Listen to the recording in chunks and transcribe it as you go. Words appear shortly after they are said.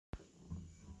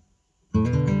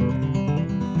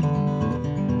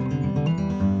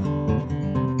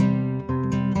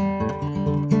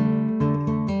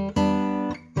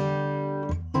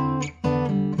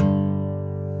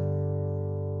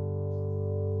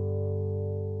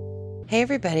Hey,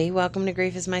 everybody, welcome to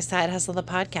Grief is My Side Hustle, the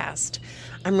podcast.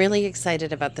 I'm really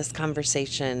excited about this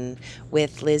conversation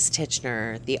with Liz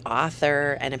Titchener, the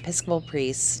author and Episcopal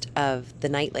priest of The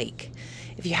Night Lake.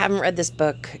 If you haven't read this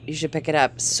book, you should pick it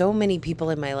up. So many people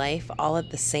in my life, all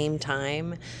at the same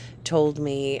time, told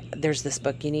me there's this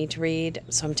book you need to read.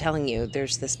 So I'm telling you,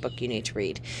 there's this book you need to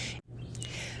read.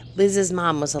 Liz's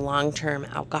mom was a long-term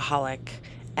alcoholic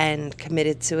and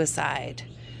committed suicide.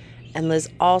 And Liz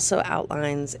also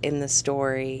outlines in the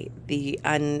story the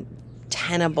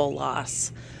untenable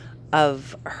loss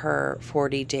of her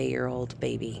 40-day-old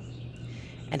baby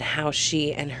and how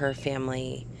she and her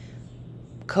family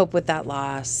cope with that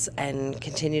loss and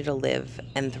continue to live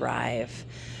and thrive.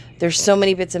 There's so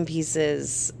many bits and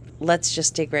pieces. Let's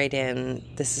just dig right in.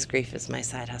 This is Grief is My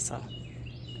Side Hustle.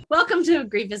 Welcome to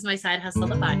Grief is My Side Hustle,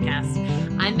 the podcast.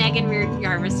 I'm Megan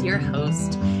Reard-Jarvis, your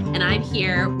host, and I'm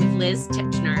here with Liz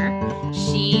Titchener.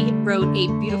 She wrote a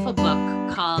beautiful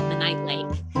book called The Night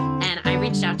Lake, and I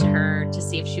reached out to her to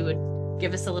see if she would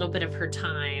give us a little bit of her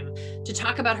time to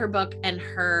talk about her book and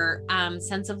her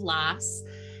sense of loss.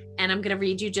 And I'm going to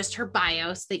read you just her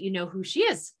bio so that you know who she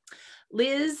is.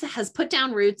 Liz has put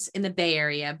down roots in the Bay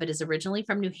Area, but is originally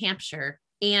from New Hampshire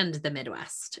and the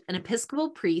Midwest. An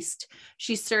Episcopal priest,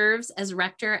 she serves as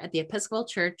rector at the Episcopal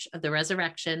Church of the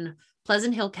Resurrection,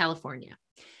 Pleasant Hill, California.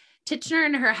 Titchener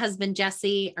and her husband,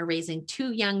 Jesse, are raising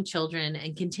 2 young children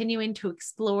and continuing to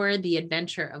explore the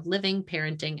adventure of living,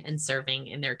 parenting, and serving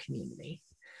in their community.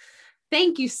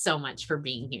 Thank you so much for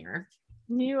being here.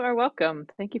 You are welcome.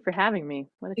 Thank you for having me.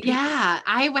 Yeah,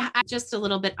 I just a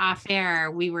little bit off air.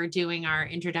 We were doing our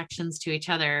introductions to each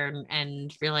other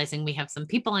and realizing we have some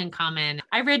people in common.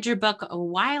 I read your book a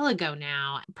while ago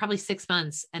now, probably 6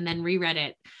 months, and then reread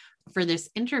it for this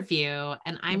interview.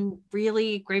 And I'm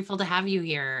really grateful to have you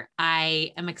here.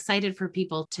 I am excited for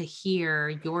people to hear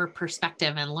your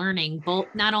perspective and learning, both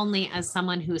not only as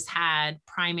someone who's had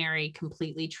primary,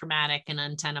 completely traumatic and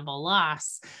untenable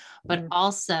loss, but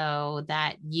also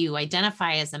that you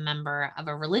identify as a member of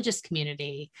a religious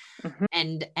community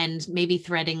and maybe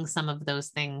threading some of those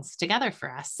things together for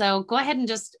us. So go ahead and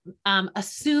just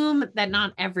assume that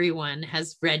not everyone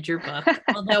has read your book,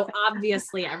 although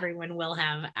obviously everyone will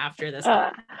have after this.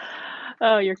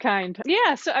 Oh, you're kind.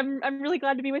 Yeah, so I'm really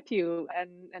glad to be with you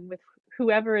and with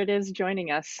whoever it is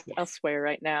joining us elsewhere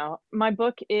right now. My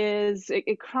book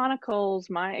it chronicles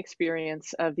my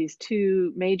experience of these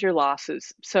 2 major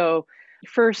losses. So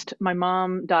first, my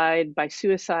mom died by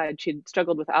suicide. She'd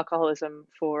struggled with alcoholism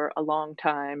for a long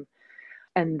time.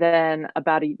 And then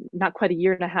not quite a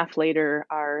year and a half later,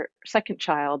 our second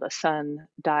child, a son,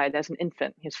 died as an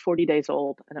infant. He was 40 days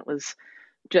old, and it was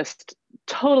just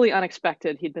totally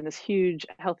unexpected. He'd been this huge,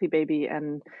 healthy baby,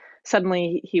 and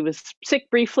suddenly he was sick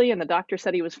briefly, and the doctor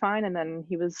said he was fine, and then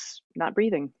he was not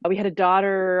breathing. We had a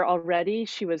daughter already.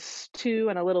 She was 2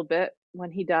 and a little bit when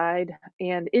he died.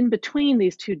 And in between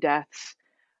these 2 deaths,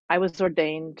 I was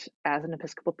ordained as an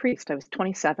Episcopal priest. I was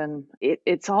 27.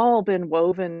 It's all been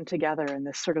woven together in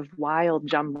this sort of wild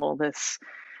jumble, this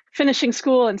finishing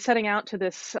school and setting out to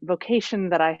this vocation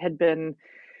that I had been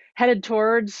headed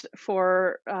towards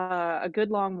for a good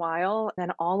long while, and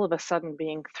then all of a sudden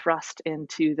being thrust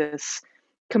into this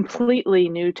completely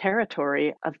new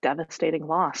territory of devastating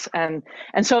loss. And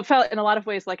so it felt in a lot of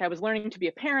ways like I was learning to be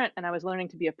a parent, and I was learning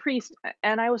to be a priest,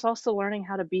 and I was also learning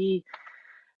how to be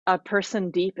a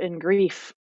person deep in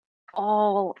grief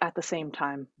all at the same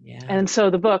time. Yeah. And so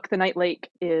the book, The Night Lake,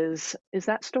 is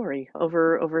that story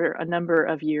over a number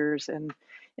of years and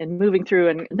moving through,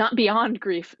 and not beyond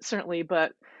grief, certainly,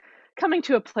 but coming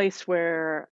to a place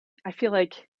where I feel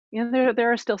like,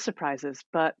 there are still surprises,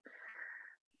 but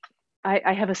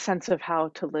I have a sense of how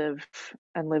to live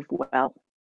and live well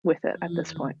with it at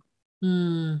this point.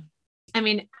 I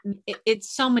mean, it's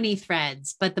so many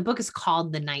threads, but the book is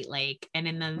called The Night Lake. And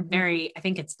in the I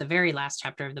think it's the very last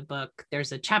chapter of the book,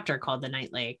 there's a chapter called The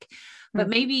Night Lake. But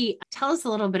maybe tell us a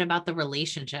little bit about the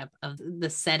relationship of the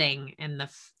setting and the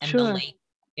lake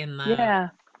in the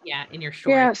in your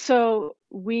story. Yeah, so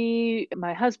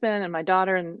my husband and my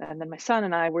daughter and then my son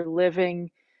and I were living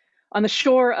on the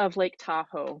shore of Lake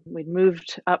Tahoe. We'd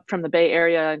moved up from the Bay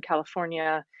Area in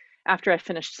California after I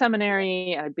finished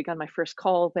seminary. I'd begun my first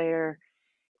call there,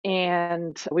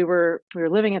 and we were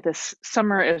living at this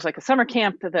summer. It was like a summer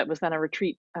camp that was then a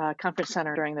retreat conference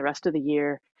center during the rest of the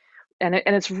year, and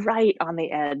it's right on the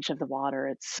edge of the water.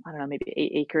 It's, I don't know, maybe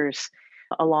 8 acres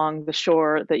along the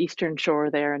shore, the eastern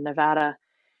shore there in Nevada.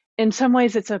 In some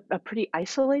ways, it's a pretty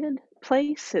isolated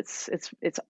place. It's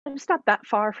not that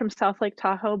far from South Lake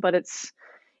Tahoe, but it's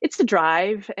a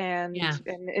drive, and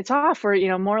it's off.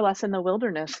 We're more or less in the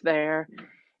wilderness there,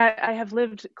 I have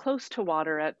lived close to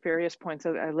water at various points.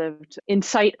 I lived in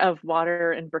sight of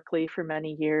water in Berkeley for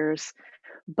many years,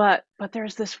 but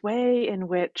there's this way in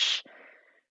which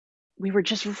we were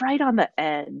just right on the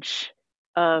edge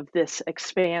of this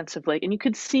expanse of lake, and you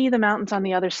could see the mountains on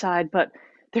the other side, but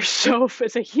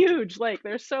it's a huge lake.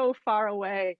 They're so far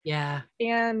away. Yeah.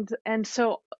 And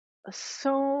so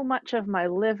much of my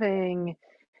living,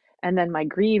 and then my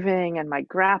grieving and my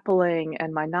grappling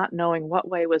and my not knowing what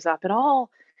way was up, it all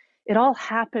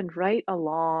happened right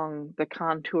along the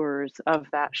contours of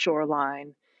that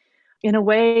shoreline in a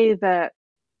way that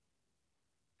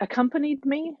accompanied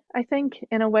me, I think,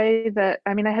 in a way that,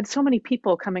 I mean, I had so many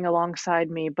people coming alongside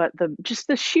me, but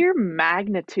the sheer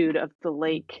magnitude of the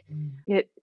lake, Mm.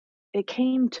 it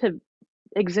came to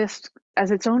exist as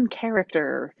its own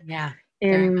character Yeah.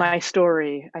 Very in my much.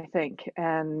 story, I think,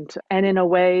 and in a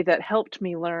way that helped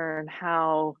me learn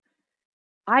how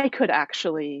my life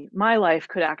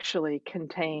could actually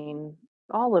contain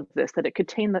all of this, that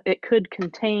it could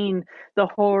contain the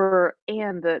horror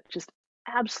and the just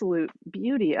absolute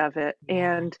beauty of it.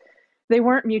 Yeah. And they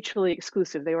weren't mutually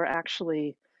exclusive. They were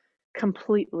actually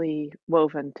completely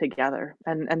woven together.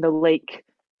 And the lake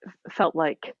felt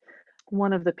like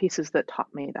one of the pieces that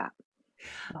taught me that,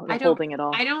 the I don't holding it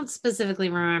all. I don't specifically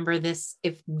remember this,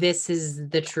 if this is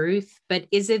the truth, but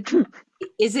is it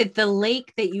the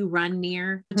lake that you run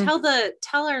near?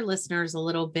 Tell our listeners a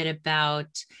little bit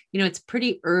about, it's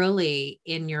pretty early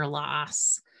in your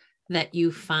loss that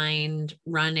you find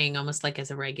running almost like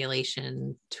as a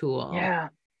regulation tool. Yeah,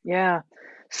 yeah.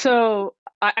 So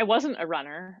I wasn't a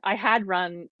runner. I had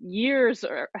run years,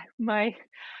 or my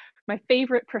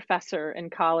favorite professor in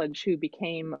college, who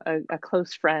became a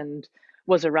close friend,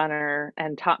 was a runner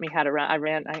and taught me how to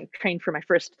run. I trained for my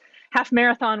first half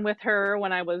marathon with her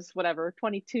when I was, whatever,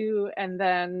 22. And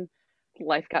then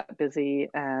life got busy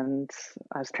and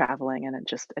I was traveling, and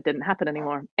it didn't happen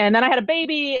anymore. And then I had a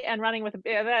baby, and running with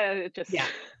it just, Yeah.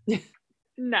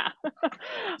 nah.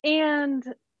 And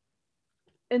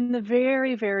in the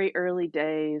very, very early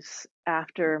days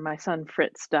after my son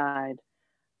Fritz died,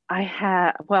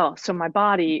 so my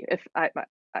body, if I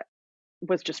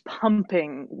was just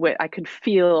pumping I could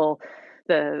feel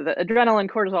the adrenaline,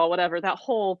 cortisol, whatever, that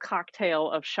whole cocktail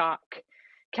of shock Yeah.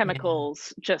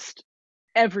 chemicals just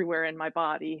everywhere in my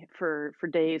body for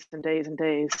days and days and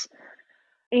days.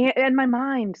 And my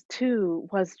mind too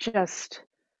was just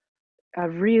a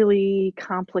really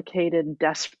complicated,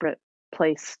 desperate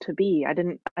place to be. I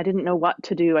didn't know what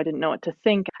to do. I didn't know what to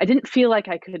think. I didn't feel like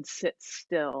I could sit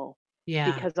still,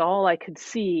 Yeah. because all I could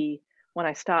see when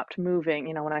I stopped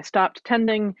moving, when I stopped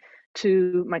tending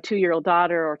to my 2-year-old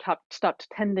daughter, or stopped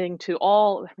tending to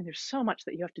I mean, there's so much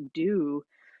that you have to do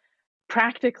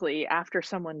practically after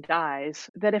someone dies,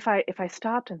 that if I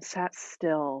stopped and sat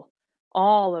still,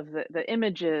 all of the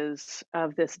images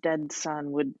of this dead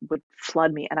son would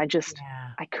flood me, and Yeah.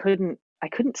 I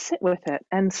couldn't sit with it.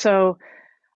 And so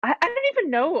I don't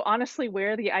even know, honestly,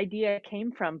 where the idea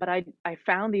came from, but I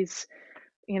found these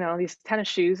tennis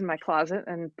shoes in my closet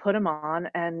and put them on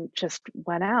and just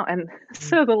went out. And Mm.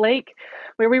 so the lake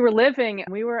where we were living,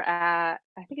 we were at,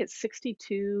 I think it's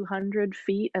 6,200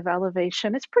 feet of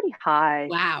elevation. It's pretty high,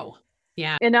 Wow.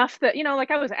 Yeah. enough that,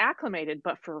 like, I was acclimated,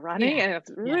 but for running, Yeah. and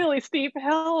it's Yeah. really steep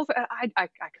hills,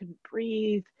 I couldn't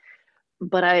breathe.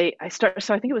 But I started,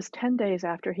 so I think it was 10 days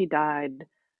after he died,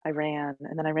 I ran,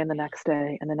 and then I ran the next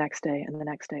day and the next day and the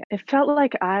next day. It felt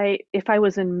like if I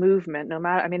was in movement, no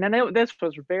matter, I mean, I know this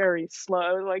was very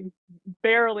slow, like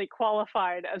barely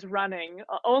qualified as running,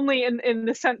 only in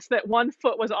the sense that one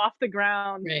foot was off the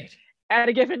ground Right. at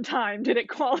a given time did it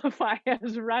qualify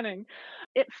as running.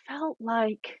 It felt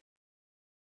like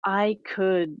I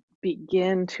could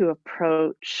begin to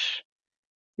approach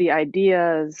the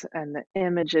ideas and the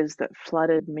images that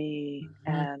flooded me,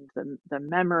 Mhm. and the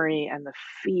memory and the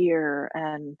fear,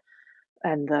 and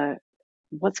the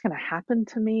what's going to happen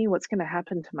to me, what's going to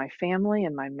happen to my family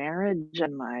and my marriage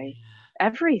and my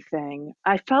everything.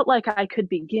 I felt like I could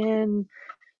begin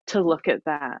to look at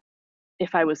that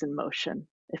if I was in motion,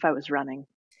 if I was running.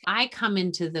 I come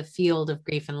into the field of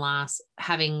grief and loss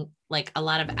having like a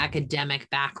lot of academic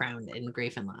background in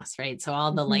grief and loss, right? So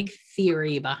all the Hmm. like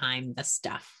theory behind the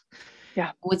stuff.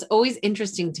 Yeah. What's always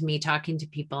interesting to me talking to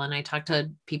people, and I talk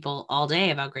to people all day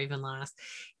about grief and loss,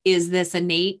 is this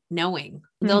innate knowing.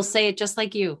 They'll say it just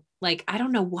like you. Like, I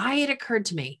don't know why it occurred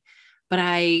to me, but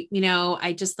I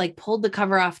just like pulled the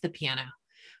cover off the piano.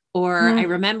 Or I Mm.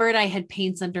 remembered I had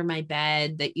paints under my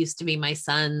bed that used to be my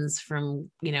son's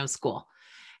from, school.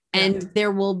 Yeah. And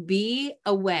there will be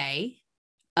a way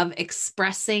of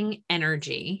expressing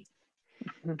energy,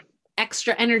 Mhm.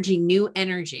 extra energy, new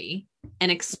energy, an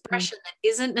expression that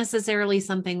isn't necessarily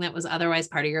something that was otherwise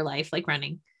part of your life, like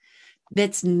running,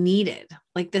 that's needed,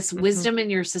 like this wisdom in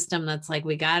your system that's like,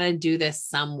 we got to do this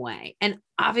some way. And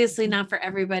obviously not for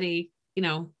everybody. You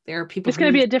know, there are people. It's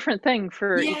going to be a different thing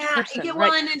for each person. Yeah,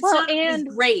 right? And it's not always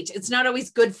great. It's not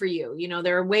always good for you. You know,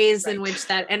 there are ways in which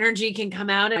that energy can come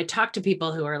out. And I talk to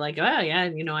people who are like, oh yeah,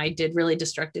 you know, I did really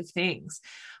destructive things.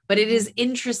 But it is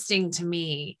interesting to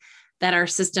me that our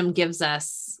system gives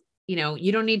us, you know,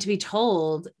 you don't need to be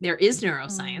told. There is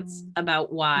neuroscience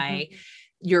about why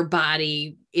your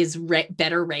body is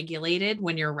better regulated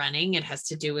when you're running. It has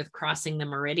to do with crossing the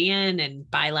meridian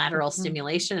and bilateral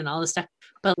stimulation and all this stuff.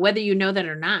 But whether you know that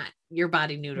or not, your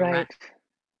body knew to run.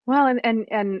 Well,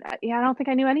 and yeah, I don't think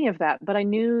I knew any of that, but I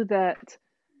knew that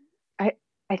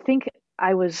I think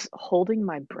I was holding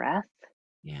my breath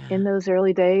in those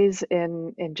early days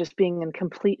and just being in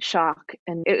complete shock.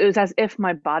 And it was as if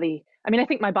my body, I mean, I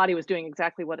think my body was doing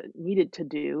exactly what it needed to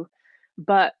do,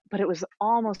 but it was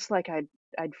almost like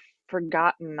I'd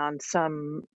forgotten on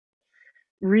some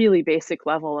really basic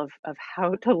level of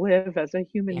how to live as a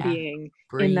human being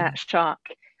in that shock.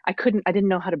 I didn't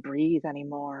know how to breathe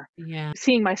anymore.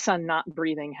 Seeing my son not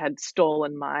breathing had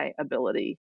stolen my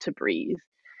ability to breathe.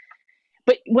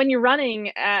 But when you're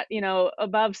running at, you know,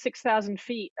 above 6,000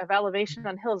 feet of elevation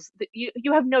on hills,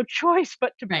 you have no choice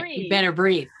but to breathe. You better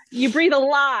breathe. You breathe a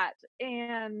lot.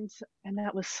 And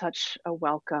that was such a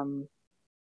welcome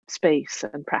space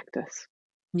and practice.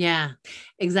 Yeah,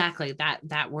 exactly.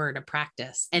 That word, a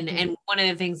practice. And one of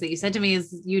the things that you said to me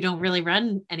is you don't really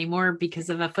run anymore because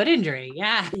of a foot injury.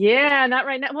 Yeah, not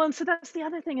right now. Well, and so that's the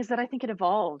other thing, is that I think it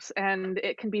evolves, and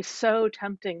it can be so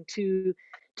tempting to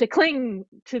cling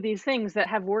to these things that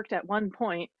have worked at one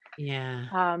point.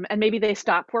 And maybe they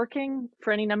stop working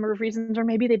for any number of reasons, or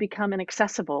maybe they become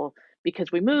inaccessible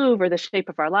because we move, or the shape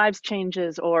of our lives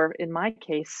changes, or in my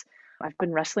case, I've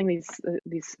been wrestling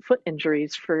these foot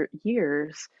injuries for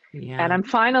years, and I'm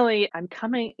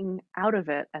coming out of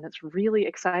it, and it's really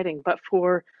exciting. But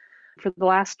for the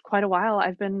last quite a while,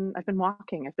 I've been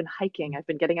walking, I've been hiking, I've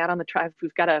been getting out on the trail.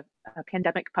 We've got a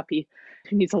pandemic puppy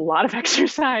who needs a lot of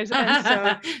exercise, and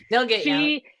so they'll get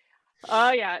you out.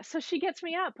 Oh yeah, so she gets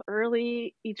me up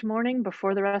early each morning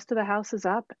before the rest of the house is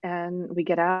up, and we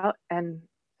get out and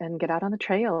get out on the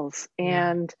trails.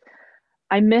 And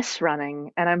I miss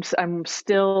running, and I'm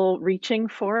still reaching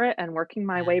for it and working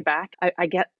my way back. I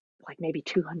get like maybe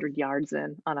 200 yards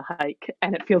in on a hike,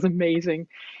 and it feels amazing.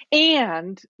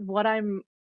 And what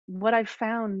I've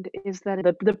found is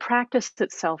that the practice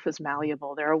itself is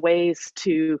malleable. There are ways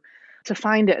to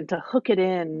find it and to hook it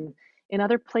in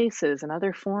other places and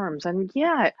other forms. And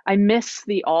I miss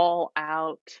the all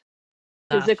out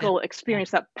physical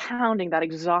experience, that pounding, that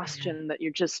exhaustion that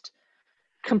you're just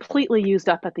completely used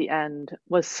up at the end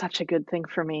was such a good thing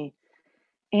for me.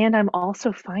 And I'm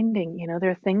also finding, you know,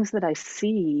 there are things that I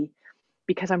see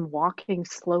because I'm walking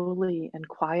slowly and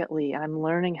quietly, and I'm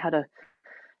learning how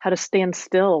to stand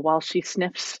still while she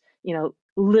sniffs, you know,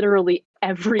 literally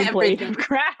every blade of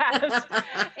grass.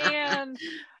 and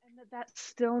that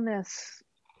stillness,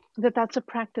 that's a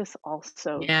practice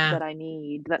also that I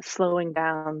need, that slowing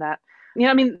down, that, you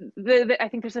know, I mean, I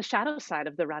think there's a shadow side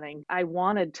of the running. I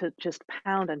wanted to just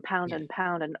pound and pound and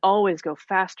pound and always go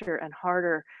faster and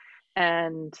harder.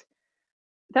 And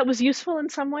that was useful in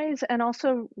some ways and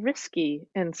also risky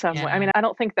in some way. I mean, I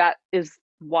don't think that is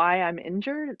why I'm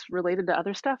injured. It's related to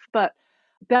other stuff, but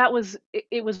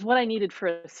it was what I needed for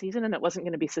a season, and it wasn't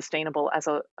going to be sustainable as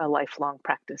a lifelong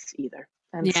practice either.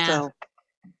 And so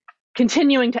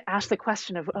continuing to ask the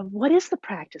question of what is the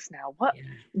practice now?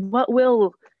 What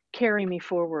will carry me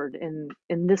forward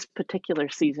in this particular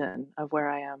season of where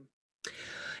I am?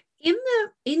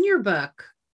 In your book,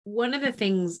 one of the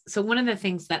things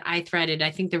that I threaded,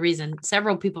 I think the reason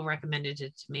several people recommended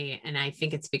it to me, and I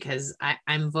think it's because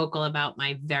I'm vocal about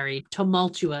my very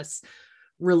tumultuous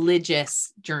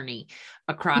religious journey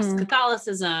across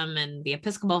Catholicism and the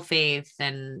Episcopal faith,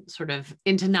 and sort of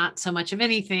into not so much of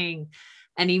anything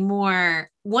anymore.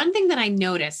 One thing that I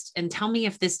noticed, and tell me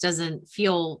if this doesn't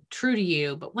feel true to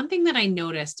you, but one thing that I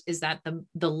noticed is that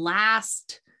the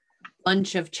last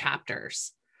bunch of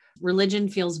chapters, religion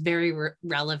feels very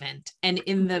relevant. And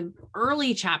in the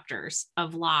early chapters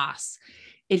of Loss,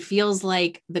 it feels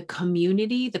like the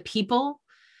community, the people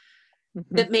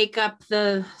that make up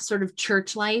the sort of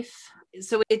church life.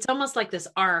 So it's almost like this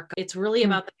arc. It's really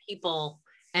about the people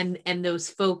and those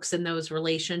folks and those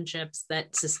relationships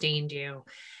that sustained you.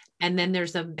 And then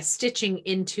there's a stitching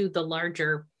into the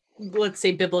larger, let's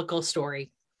say, biblical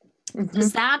story.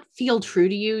 Does that feel true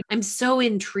to you? I'm so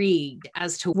intrigued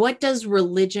as to what does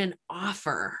religion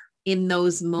offer in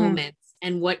those moments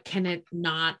and what can it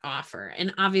not offer?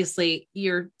 And obviously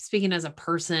you're speaking as a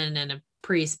person and a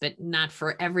priest, but not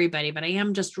for everybody. But I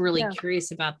am just really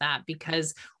curious about that,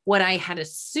 because what I had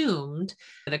assumed,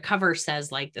 the cover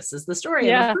says like, this is the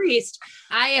story of a priest.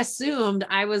 I assumed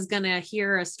I was going to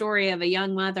hear a story of a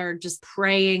young mother just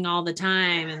praying all the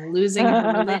time and losing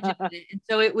her religion. And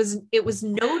so it was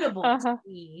notable to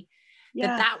me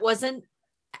that wasn't,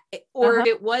 or if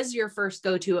it was your first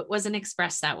go-to, it wasn't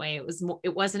expressed that way.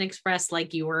 It wasn't expressed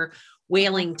like you were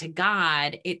wailing to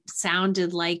God. It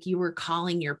sounded like you were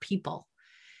calling your people,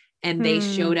 and they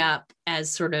showed up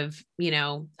as sort of,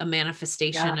 a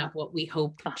manifestation of what we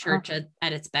hope church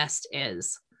at its best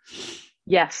is.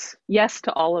 Yes. Yes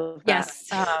to all of that.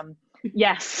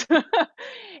 Yes.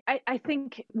 I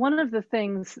think one of the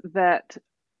things that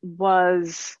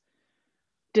was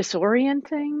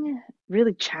disorienting,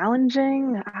 really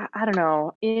challenging, I don't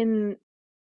know, in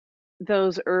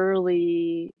those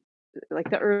early, like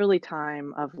the early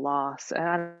time of loss, and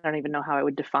I don't even know how I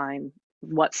would define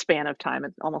what span of time,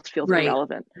 it almost feels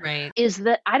irrelevant, is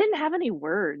that I didn't have any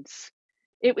words.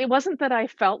 It wasn't that I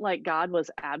felt like God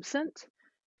was absent,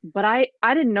 but I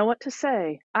didn't know what to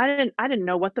say. I didn't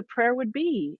know what the prayer would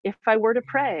be if I were to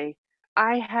pray.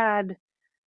 I had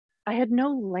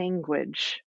no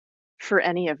language for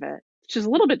any of it, which is a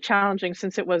little bit challenging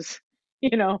since it was,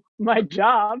 my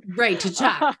job. Right, to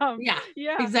talk.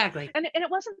 Yeah, exactly. And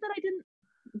it wasn't that I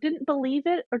didn't believe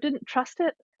it or didn't trust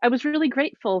it. I was really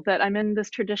grateful that I'm in this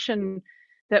tradition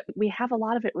that we have a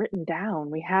lot of it written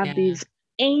down. We have these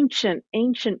ancient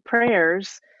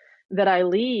prayers that I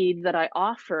lead, that I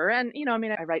offer. And,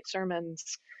 I write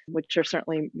sermons, which are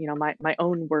certainly, my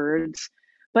own words.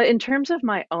 But in terms of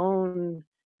my own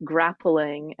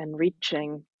grappling and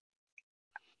reaching,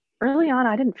 early on,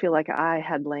 I didn't feel like I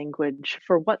had language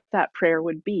for what that prayer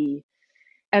would be.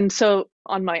 And so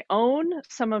on my own,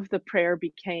 some of the prayer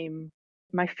became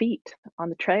my feet on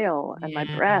the trail and my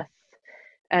breath,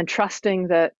 and trusting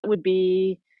that it would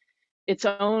be its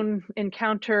own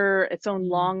encounter, its own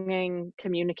longing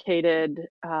communicated,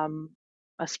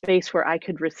 a space where I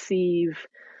could receive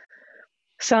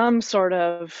some sort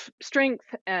of strength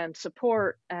and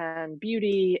support and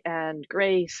beauty and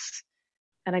grace.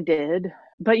 And I did.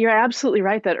 But you're absolutely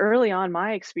right that early on,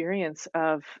 my experience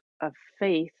of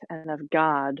faith and of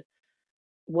God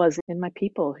was in my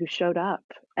people who showed up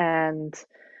and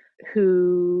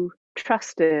who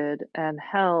trusted and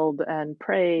held and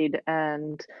prayed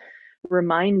and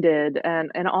reminded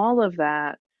and all of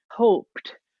that,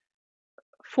 hoped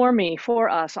for me, for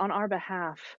us, on our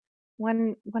behalf,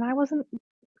 when I wasn't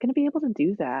going to be able to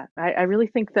do that. I really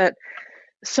think that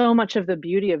so much of the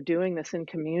beauty of doing this in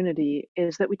community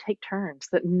is that we take turns,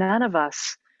 that none of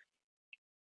us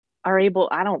are able,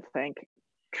 I don't think,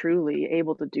 truly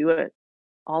able to do it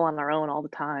all on our own all the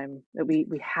time, that we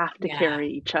have to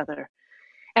carry each other.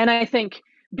 And I think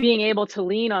being able to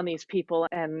lean on these people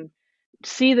and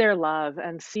see their love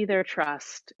and see their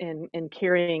trust in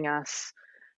carrying us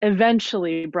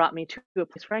eventually brought me to a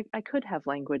place where I could have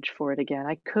language for it again.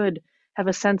 I could have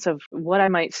a sense of what I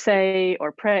might say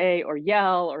or pray or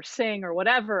yell or sing or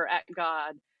whatever at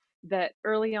God that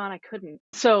early on I couldn't.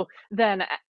 So then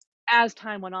as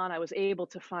time went on, I was able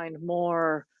to find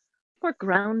more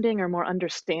grounding or more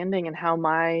understanding in how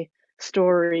my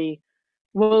story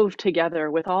wove together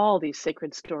with all these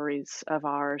sacred stories of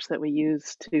ours that we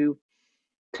use to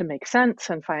make sense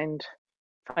and find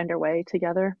our way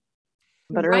together.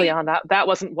 But early on, that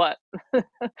wasn't what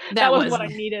that was what I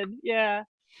needed. Yeah.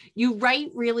 You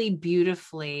write really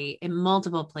beautifully in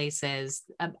multiple places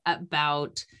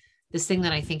about this thing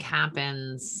that I think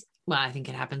happens. Well, I think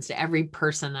it happens to every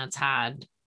person that's had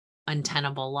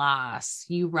untenable loss.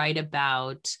 You write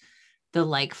about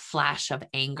the flash of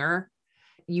anger.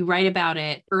 You write about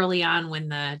it early on when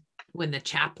the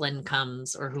chaplain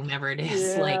comes or whomever it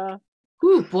is,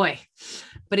 ooh, boy.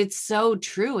 But it's so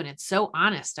true. And it's so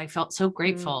honest. I felt so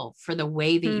grateful for the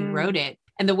way that you wrote it.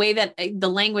 And the way that the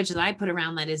language that I put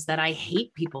around that is that I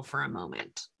hate people for a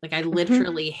moment. Like I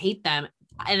literally hate them.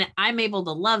 And I'm able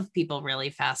to love people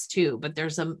really fast too. But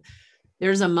there's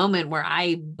a moment where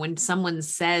when someone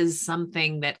says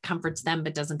something that comforts them,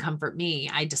 but doesn't comfort me,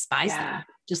 I despise them,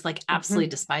 just absolutely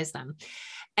despise them.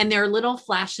 And there are little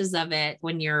flashes of it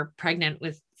when you're pregnant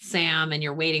with Sam and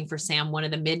you're waiting for Sam. One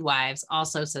of the midwives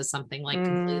also says something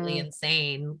completely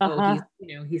insane. Oh,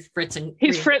 he's Fritz and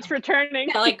he's Fritz returning.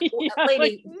 Yeah,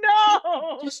 lady,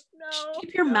 no, just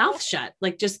keep your mouth shut.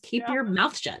 Just keep your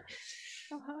mouth shut.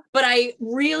 But I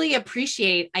really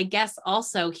appreciate, I guess,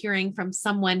 also hearing from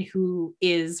someone who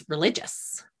is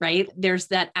religious, right? There's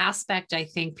that aspect. I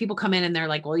think people come in and they're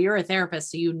like, well, you're a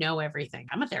therapist, so you know everything.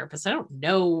 I'm a therapist. I don't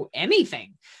know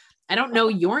anything. I don't know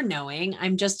your knowing.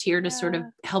 I'm just here to sort of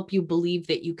help you believe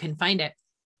that you can find it.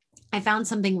 I found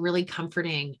something really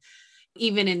comforting,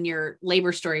 even in your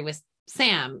labor story with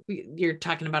Sam. You're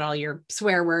talking about all your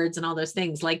swear words and all those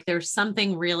things. Like there's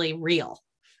something really real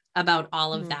about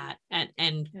all of that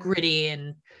and gritty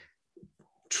and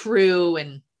true.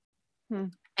 And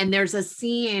there's a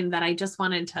scene that I just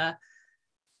wanted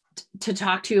to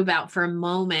talk to you about for a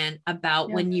moment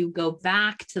about when you go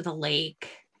back to the lake,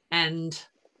 and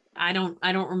I don't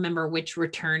remember which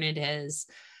return it is,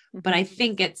 but I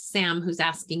think it's Sam who's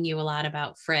asking you a lot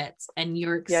about Fritz, and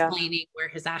you're explaining where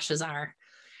his ashes are,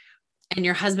 and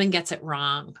your husband gets it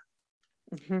wrong.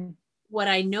 What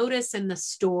I notice in the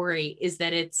story is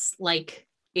that it's like,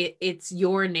 it's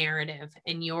your narrative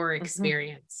and your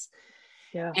experience.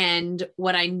 And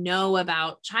what I know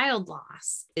about child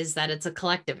loss is that it's a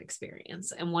collective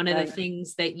experience. And one of the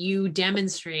things that you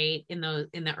demonstrate in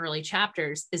the early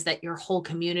chapters is that your whole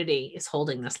community is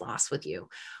holding this loss with you,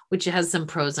 which has some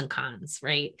pros and cons,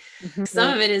 right?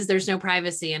 Some of it is there's no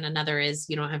privacy, and another is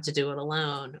you don't have to do it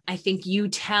alone. I think you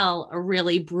tell a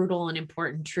really brutal and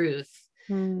important truth.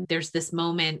 There's this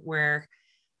moment where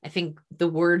I think the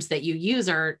words that you use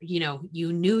are,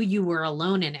 you knew you were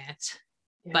alone in it,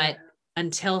 but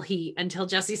until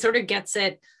Jesse sort of gets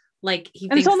it, like he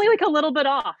and thinks it's only like a little bit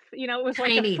off, it was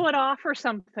tiny. like a foot off or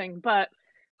something, but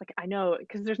like, I know,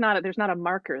 because there's not a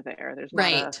marker there. There's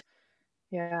not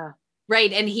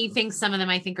right. And he thinks some of them,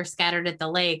 I think, are scattered at the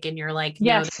lake, and you're like,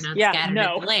 no, they're not scattered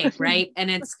at the lake. Right. And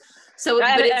it's so,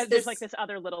 but there's like this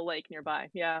other little lake nearby.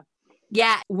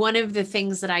 One of the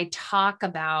things that I talk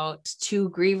about to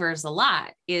grievers a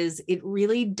lot is it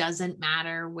really doesn't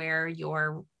matter where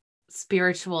your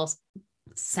spiritual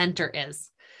center is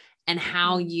and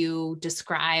how you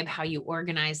describe, how you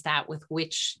organize that with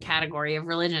which category of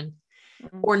religion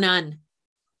or none.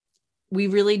 We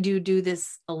really do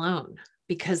this alone,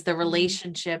 because the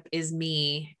relationship is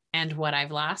me and what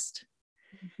I've lost.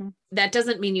 That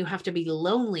doesn't mean you have to be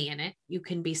lonely in it. You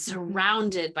can be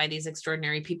surrounded by these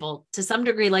extraordinary people to some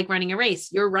degree, like running a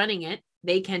race. You're running it.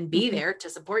 They can be there to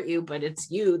support you, but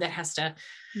it's you that has to.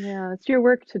 Yeah, it's your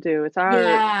work to do. It's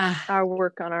our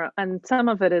work and some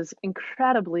of it is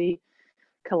incredibly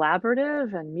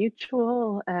collaborative and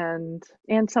mutual, and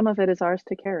some of it is ours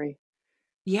to carry.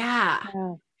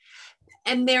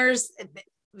 And there's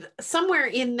somewhere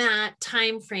in that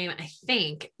time frame, I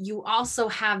think you also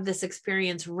have this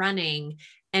experience running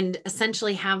and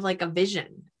essentially have like a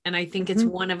vision. And I think it's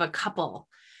one of a couple.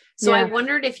 So I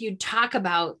wondered if you'd talk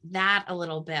about that a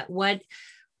little bit. What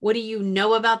do you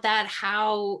know about that?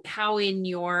 How in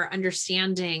your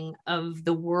understanding of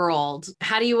the world,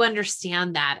 how do you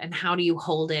understand that, and how do you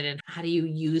hold it, and how do you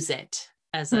use it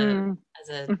as a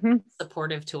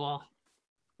supportive tool?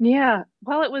 Yeah,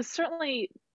 well, it was certainly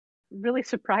really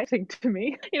surprising to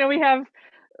me. We have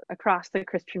across the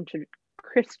Christian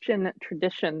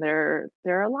tradition, there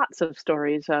are lots of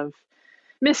stories of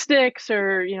mystics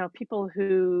or people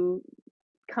who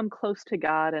come close to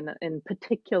God in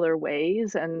particular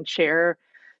ways and share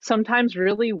sometimes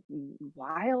really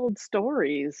wild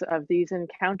stories of these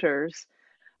encounters.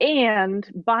 And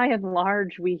by and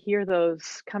large, we hear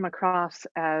those come across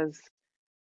as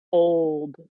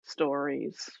old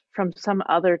stories from some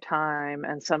other time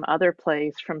and some other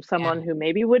place, from someone who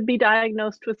maybe would be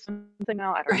diagnosed with something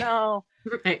now, I don't know.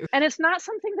 And it's not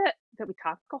something that we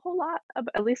talk a whole lot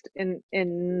about, at least in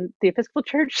the Episcopal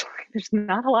Church. There's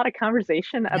not a lot of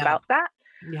conversation about that.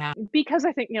 Because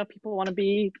I think, people want to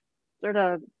be sort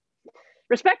of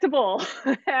respectable.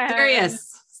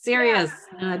 Serious,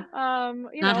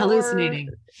 not hallucinating.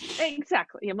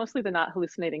 Exactly. Yeah, mostly the not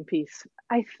hallucinating piece.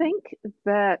 I think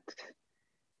that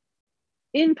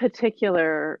in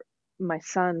particular, my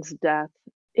son's death,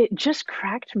 it just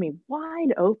cracked me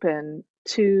wide open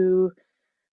to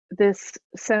this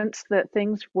sense that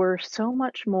things were so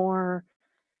much more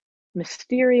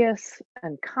mysterious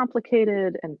and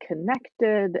complicated and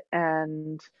connected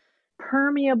and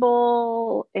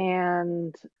permeable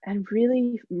and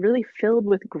really, really filled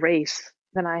with grace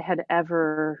than I had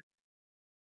ever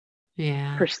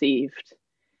perceived.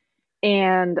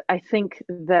 And I think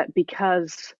that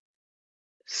because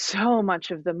so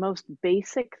much of the most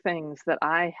basic things that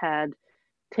I had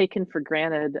taken for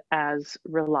granted as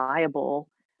reliable,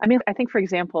 I think, for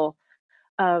example,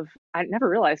 I never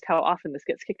realized how often this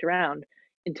gets kicked around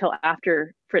until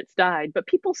after Fritz died, but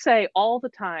people say all the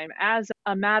time, as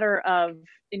a matter of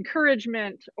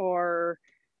encouragement or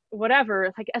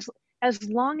whatever, like as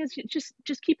long as you just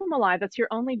keep them alive, that's your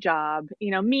only job,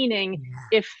 meaning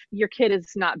if your kid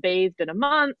is not bathed in a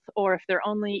month, or if they're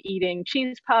only eating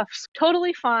cheese puffs,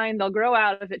 totally fine, they'll grow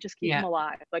out of it, just keep them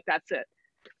alive, like that's it.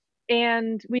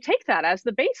 And we take that as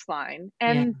the baseline,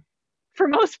 and for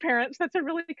most parents that's a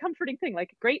really comforting thing,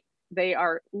 like great, they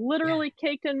are literally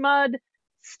caked in mud,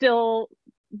 still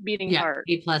beating heart.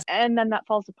 A plus. And then that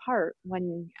falls apart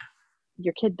when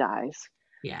your kid dies.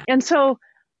 Yeah. And so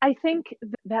I think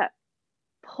that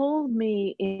pulled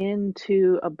me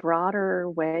into a broader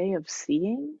way of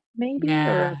seeing, maybe,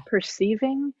 or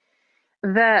perceiving,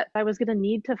 that I was going to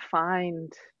need to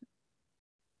find.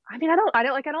 I mean, I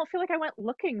don't feel like I went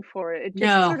looking for it. It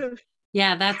just sort of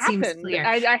that happened. Seems clear.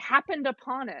 I happened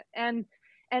upon it, and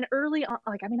early on,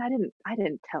 like, I mean, I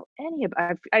didn't tell any of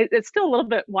it's still a little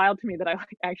bit wild to me that I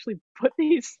actually put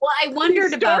these. Well, I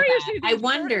wondered about that. I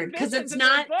wondered, because it's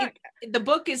not, the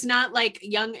book is not like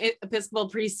young Episcopal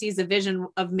priest sees a vision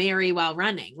of Mary while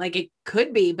running. Like it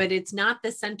could be, but it's not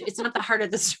the center. It's not the heart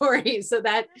of the story. So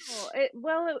that, it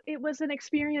was an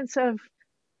experience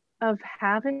of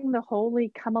having the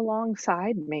Holy come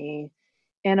alongside me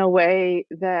in a way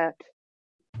that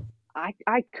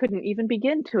I couldn't even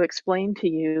begin to explain to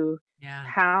you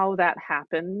how that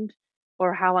happened,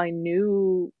 or how I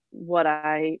knew what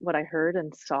I heard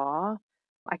and saw.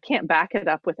 I can't back it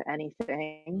up with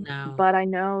anything, but I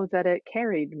know that it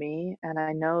carried me, and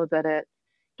I know that it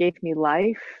gave me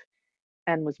life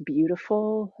and was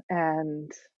beautiful. And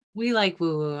we like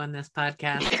woo-woo on this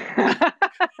podcast.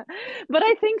 But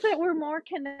I think that we're more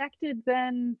connected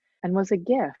than, and was a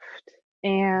gift.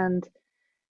 And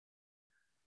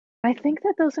I think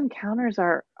that those encounters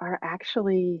are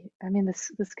actually, I mean,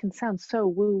 this can sound so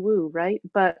woo-woo, right?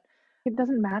 But it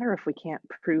doesn't matter if we can't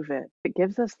prove it. It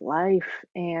gives us life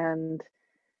and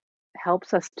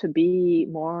helps us to be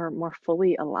more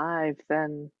fully alive.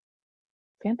 Then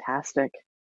fantastic,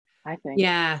 I think.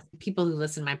 Yeah, people who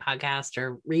listen to my podcast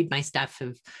or read my stuff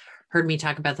have heard me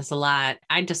talk about this a lot.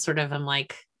 I just sort of am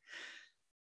like,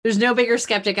 there's no bigger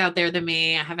skeptic out there than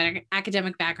me. I have an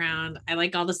academic background. I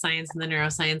like all the science and the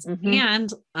neuroscience.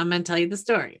 And I'm going to tell you the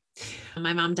story.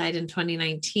 My mom died in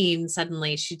 2019.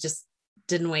 Suddenly, she just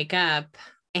didn't wake up.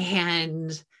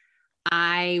 And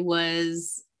I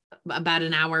was about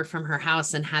an hour from her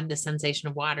house and had the sensation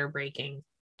of water breaking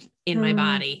in my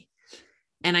body.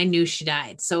 And I knew she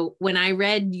died. So when I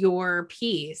read your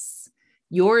piece,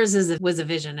 yours was a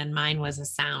vision and mine was a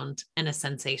sound and a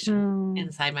sensation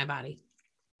inside my body.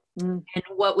 And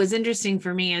what was interesting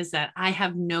for me is that I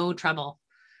have no trouble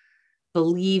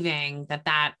believing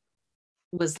that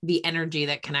was the energy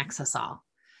that connects us all.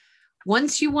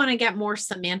 Once you want to get more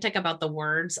semantic about the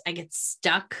words, I get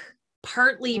stuck,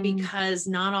 partly because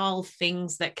not all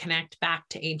things that connect back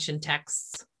to ancient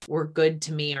texts were good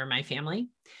to me or my family.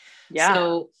 Yeah.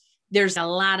 So there's a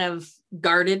lot of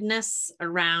guardedness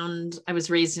around. I was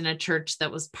raised in a church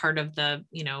that was part of the,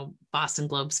 Boston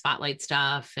Globe spotlight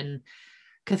stuff, and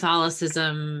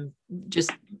Catholicism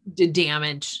just did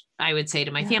damage, I would say,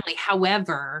 to my family.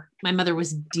 However, my mother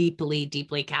was deeply,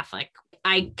 deeply Catholic.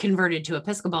 I converted to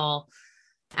Episcopal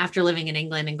after living in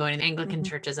England and going to Anglican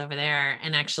churches over there,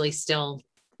 and actually still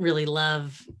really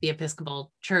love the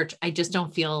Episcopal Church. I just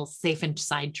don't feel safe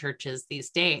inside churches these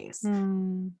days,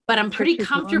 but I'm pretty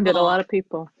comfortable. A lot of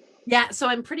people. Yeah. So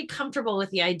I'm pretty comfortable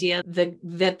with the idea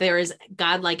that there is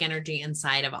godlike energy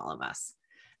inside of all of us.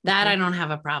 That I don't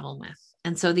have a problem with.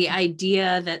 And so the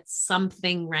idea that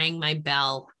something rang my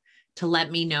bell to let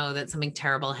me know that something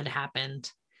terrible had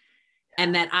happened,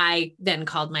 and that I then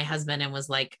called my husband and was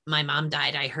like, my mom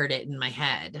died. I heard it in my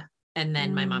head. And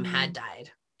then my mom had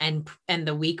died. And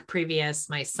the week previous,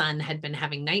 my son had been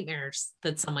having nightmares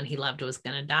that someone he loved was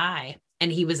going to die.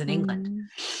 And he was in England.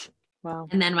 Wow.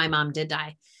 And then my mom did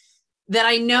die. That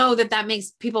I know that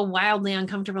makes people wildly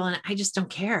uncomfortable. And I just don't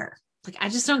care. Like, I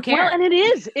just don't care. Well, and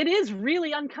it is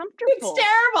really uncomfortable. It's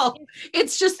terrible.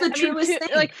 It's just the truest thing.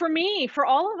 Like for me, for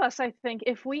all of us, I think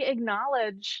if we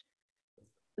acknowledge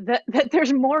that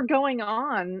there's more going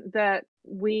on that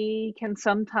we can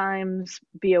sometimes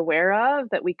be aware of,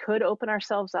 that we could open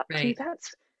ourselves up to,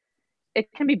 it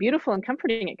can be beautiful and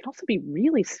comforting. It can also be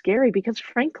really scary, because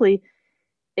frankly,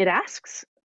 it asks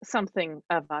something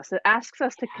of us. It asks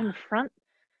us to confront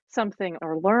something,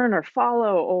 or learn, or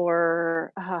follow,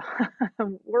 or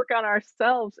work on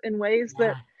ourselves in ways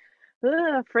that,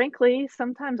 frankly,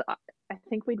 sometimes I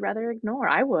think we'd rather ignore.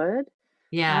 I would.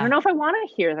 Yeah. I don't know if I want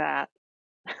to hear that.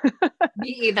 Me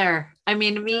either. I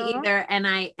mean, me either.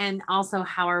 And also,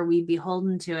 how are we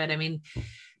beholden to it? I mean,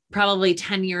 probably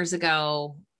 10 years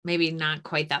ago, maybe not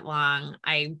quite that long,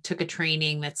 I took a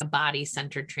training that's a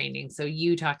body-centered training. So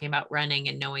you talking about running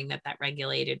and knowing that that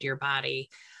regulated your body.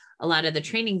 A lot of the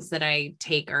trainings that I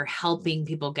take are helping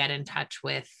people get in touch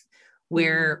with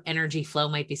where energy flow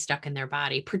might be stuck in their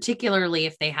body, particularly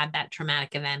if they had that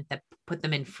traumatic event that put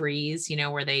them in freeze,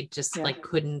 where they just like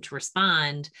couldn't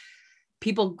respond.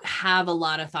 People have a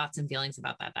lot of thoughts and feelings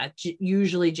about that. That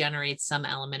usually generates some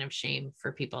element of shame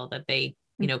for people that they,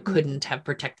 couldn't have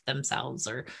protected themselves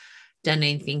or done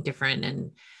anything different.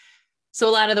 And so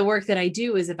a lot of the work that I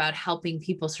do is about helping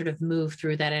people sort of move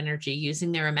through that energy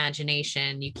using their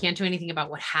imagination. You can't do anything about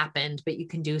what happened, but you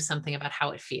can do something about how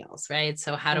it feels, right?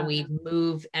 So how do we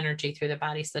move energy through the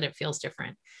body so that it feels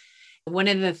different? One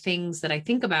of the things that I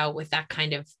think about with that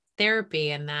kind of therapy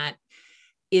and that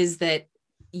is that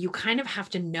you kind of have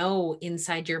to know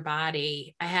inside your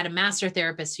body. I had a master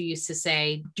therapist who used to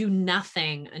say, do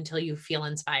nothing until you feel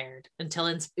inspired,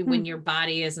 when your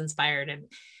body is inspired.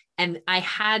 And I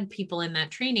had people in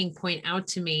that training point out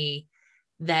to me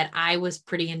that I was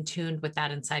pretty in tune with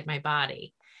that inside my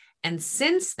body. And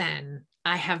since then,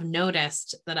 I have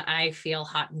noticed that I feel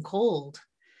hot and cold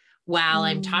while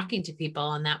I'm talking to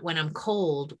people, and that when I'm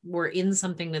cold, we're in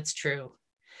something that's true.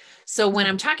 So when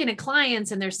I'm talking to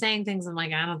clients and they're saying things, I'm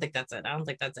like, I don't think that's it. I don't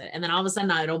think that's it. And then all of a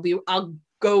sudden I'll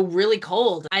go really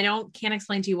cold. Can't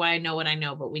explain to you why I know what I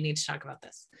know, but we need to talk about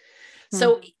this.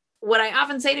 So what I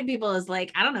often say to people is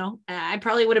like, I don't know, I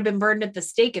probably would have been burned at the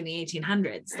stake in the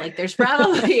 1800s. Like there's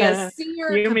probably a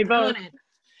seer component,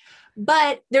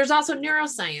 but there's also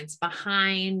neuroscience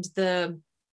behind the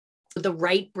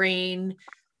right brain,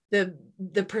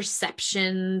 the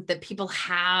perception that people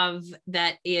have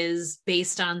that is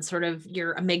based on sort of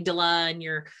your amygdala and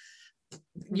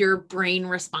your brain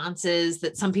responses,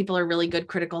 that some people are really good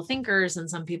critical thinkers and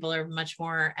some people are much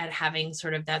more at having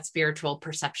sort of that spiritual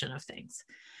perception of things.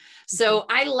 So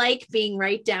I like being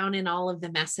right down in all of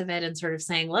the mess of it and sort of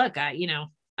saying, look,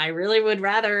 I really would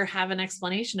rather have an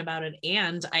explanation about it.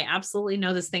 And I absolutely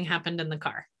know this thing happened in the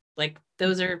car. Like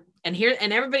those are, and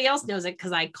everybody else knows it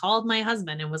because I called my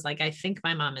husband and was like, I think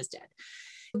my mom is dead.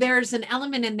 There's an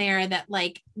element in there that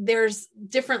like, there's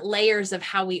different layers of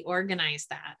how we organize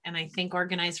that. And I think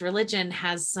organized religion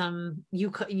has some,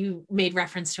 you made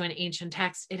reference to an ancient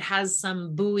text. It has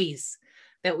some buoys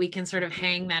that we can sort of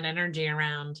hang that energy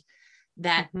around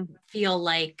that feel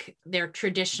like they're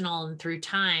traditional, and through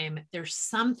time, there's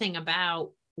something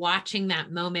about watching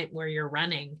that moment where you're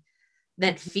running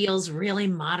that feels really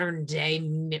modern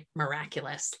day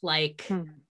miraculous. Like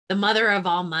the mother of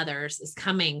all mothers is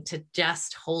coming to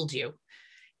just hold you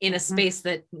in a space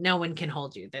that no one can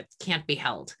hold you, that can't be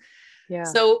held. Yeah.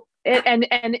 So, and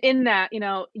in that,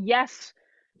 yes,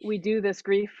 we do this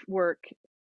grief work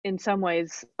in some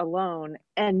ways alone,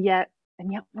 and yet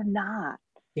we're not.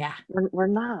 Yeah, we're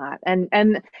not. And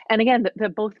again,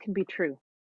 that both can be true.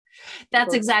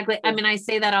 That's exactly. I mean, I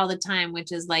say that all the time,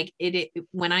 which is like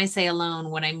when I say alone,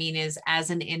 what I mean is as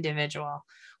an individual,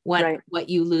 what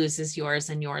you lose is yours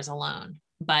and yours alone.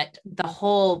 But the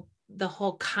whole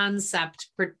concept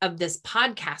of this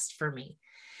podcast for me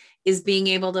is being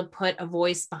able to put a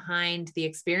voice behind the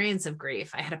experience of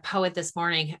grief. I had a poet this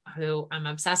morning who I'm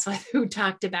obsessed with, who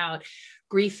talked about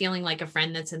grief feeling like a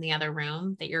friend that's in the other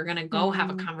room, that you're going to go have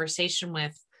a conversation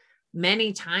with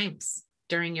many times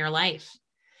during your life.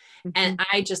 And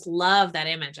I just love that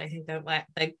image. I think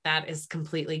that is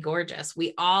completely gorgeous.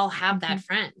 We all have that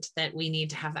friend that we need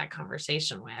to have that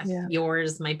conversation with. Yeah.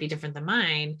 Yours might be different than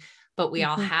mine, but we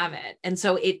all have it. And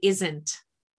so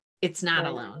it's not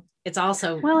alone. It's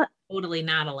also totally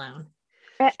not alone.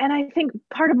 And I think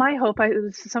part of my hope,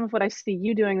 some of what I see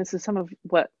you doing, this is some of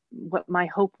what my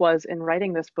hope was in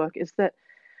writing this book, is that,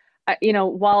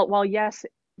 while yes,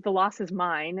 the loss is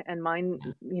mine and mine,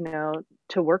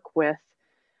 to work with,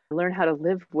 learn how to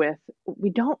live with,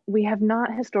 we have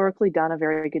not historically done a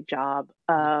very good job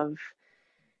of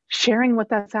sharing what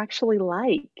that's actually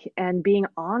like and being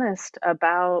honest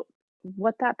about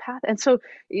what that path. And so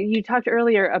you talked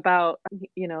earlier about,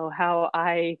 how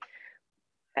I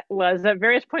was at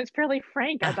various points fairly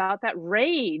frank about that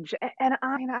rage. And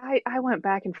I went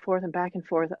back and forth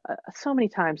so many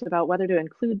times about whether to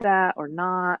include that or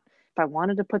not, if I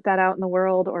wanted to put that out in the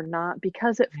world or not,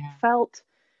 because it felt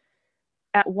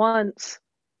at once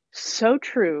so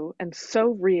true and so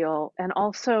real, and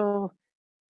also,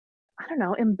 I don't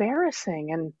know,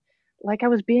 embarrassing, and like I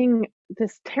was being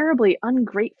this terribly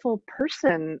ungrateful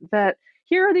person, that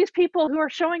here are these people who are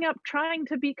showing up trying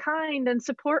to be kind and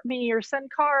support me or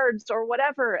send cards or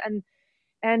whatever,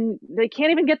 and they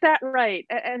can't even get that right.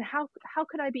 And how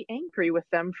could I be angry with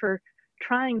them for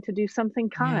trying to do something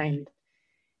kind?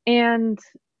 And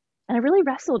And I really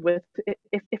wrestled with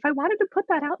if I wanted to put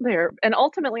that out there. And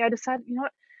ultimately I decided, you know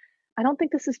what, I don't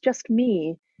think this is just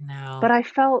me, but No. I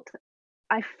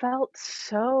felt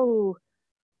so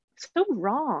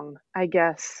wrong, I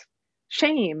guess.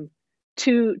 Shame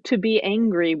to be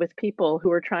angry with people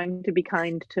who are trying to be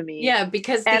kind to me. Yeah,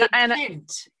 because And the yeah,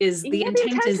 the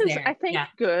intent intent is is, I there. think, Yeah.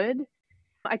 good.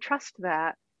 I trust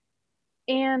that.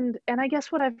 And I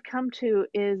guess what I've come to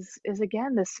is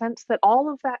again the sense that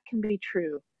all of that can be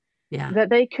true. Yeah. That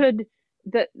they could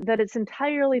that it's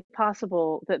entirely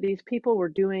possible that these people were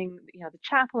doing, you know, the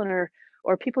chaplain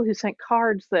or people who sent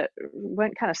cards that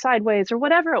went kind of sideways or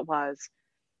whatever it was,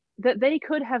 that they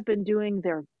could have been doing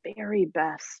their very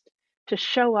best to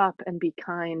show up and be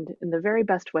kind in the very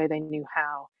best way they knew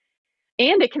how.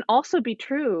 And it can also be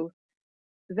true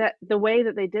that the way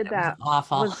that they did It was that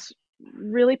awful. was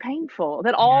really painful.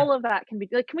 That Yeah. all of that can be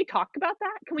like, can we talk about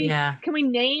that? Yeah. Can we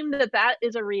name that that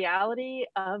is a reality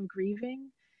of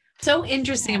grieving? So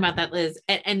interesting Yeah. about that, Liz.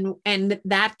 And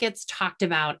that gets talked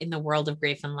about in the world of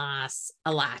grief and loss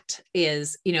a lot.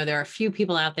 Is, you know, there are a few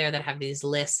people out there that have these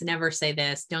lists: never say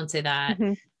this, don't say that,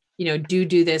 Mhm. you know,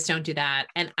 do this, don't do that.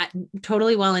 And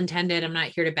totally well intended. I'm not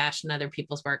here to bash on other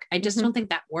people's work. I just Mhm. don't think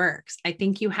that works. I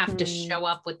think you have to Mm. show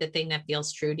up with the thing that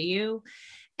feels true to you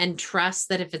and trust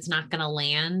that if it's not going to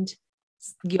land,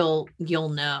 you'll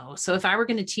know. So if I were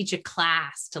going to teach a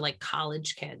class to like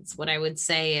college kids, what I would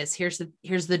say is here's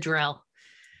the drill.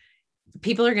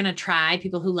 People are going to try,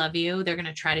 people who love you, they're going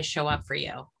to try to show up for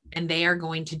you, and they are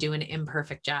going to do an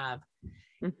imperfect job.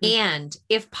 Mhm. And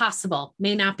if possible,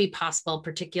 may not be possible,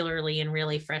 particularly in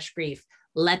really fresh grief,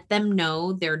 let them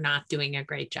know they're not doing a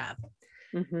great job.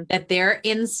 Mhm. That their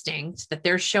instinct, that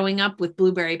they're showing up with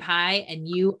blueberry pie and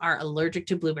you are allergic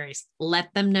to blueberries,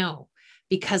 let them know.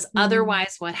 Because Mm.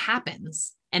 otherwise, what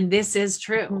happens, and this is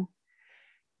true, Mhm.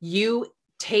 you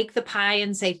take the pie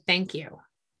and say thank you,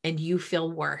 and you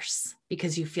feel worse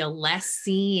because you feel less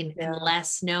seen and Yeah.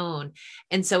 less known.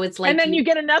 And so it's And like then you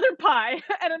get another pie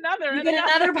and another you and get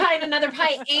another. another pie and another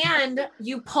pie, and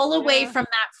you pull away Yeah. from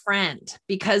that friend.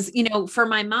 Because, you know, for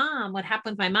my mom, what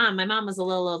happened with my mom was a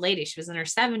little old lady. She was in her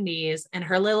 70s, and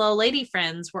her little old lady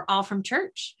friends were all from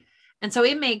church. And so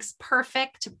it makes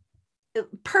perfect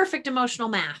emotional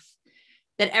math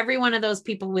that every one of those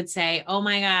people would say, oh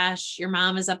my gosh, your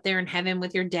mom is up there in heaven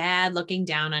with your dad looking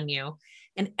down on you.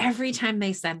 And every time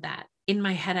they said that, in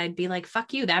my head, I'd be like,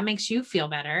 fuck you. That makes you feel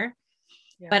better.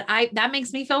 Yeah. But that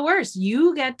makes me feel worse.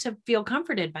 You get to feel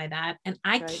comforted by that. And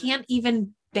I Right. can't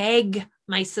even beg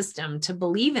my system to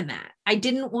believe in that. I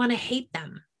didn't want to hate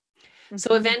them.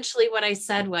 So Mhm. eventually what I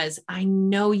said was, I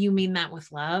know you mean that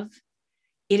with love.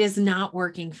 It is not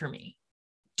working for me.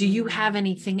 Do you have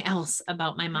anything else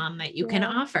about my mom that you can Yeah.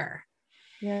 offer?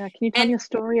 Yeah. Can you tell And me a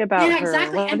story about yeah, her?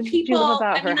 exactly. What And did you love people,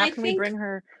 about I her? mean, How I can we think bring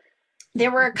her?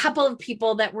 there were a couple of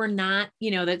people that were not,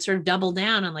 you know, that sort of doubled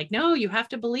down on like, no, you have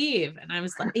to believe. And I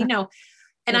was like, you know,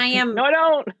 and I am No, I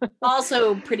don't.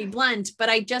 also pretty blunt, but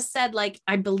I just said, like,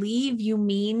 I believe you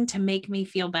mean to make me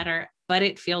feel better, but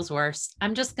it feels worse.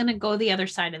 I'm just going to go the other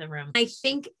side of the room. I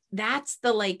think that's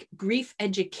the like grief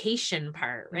education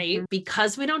part, right? Mhm.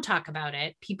 Because we don't talk about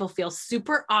it, people feel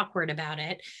super awkward about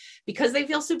it. Because they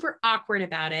feel super awkward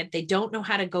about it, they don't know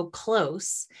how to go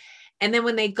close. And then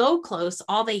when they go close,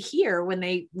 all they hear when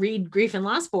they read grief and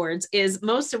loss boards is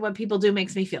most of what people do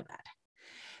makes me feel bad.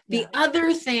 The Yeah.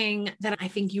 other thing that I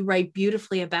think you write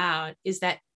beautifully about is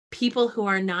that people who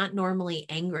are not normally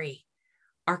angry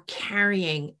are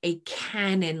carrying a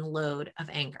cannon load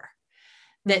of anger.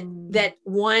 That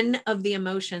one of the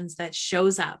emotions that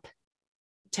shows up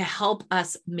to help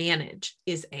us manage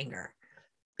is anger.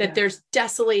 That Yeah. there's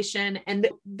desolation, and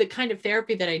the kind of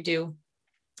therapy that I do,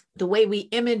 the way we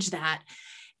image that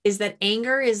is that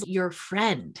anger is your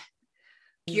friend.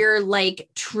 You're like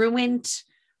truant,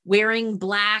 wearing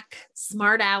black,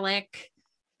 smart aleck,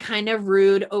 kind of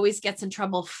rude, always gets in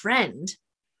trouble friend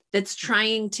that's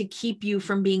trying to keep you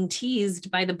from being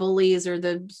teased by the bullies or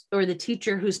the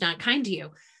teacher who's not kind to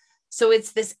you. So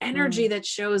it's this energy that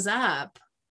shows up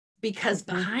because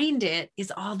behind it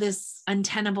is all this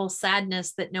untenable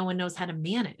sadness that no one knows how to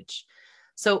manage.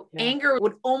 So anger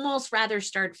would almost rather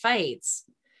start fights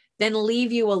than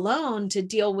leave you alone to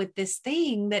deal with this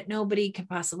thing that nobody could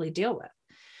possibly deal with.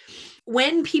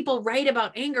 When people write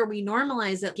about anger, we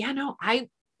normalize it. Yeah, no, I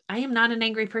am not an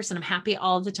angry person. I'm happy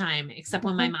all the time, except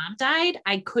when my mom died,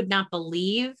 I could not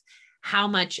believe how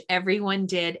much everyone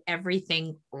did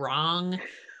everything wrong,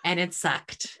 and it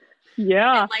sucked.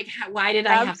 Yeah. And like, why did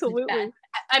I have to do that? Absolutely.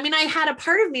 I mean, I had a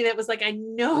part of me that was like, I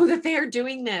know that they're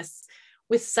doing this.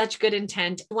 with such good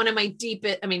intent. One of my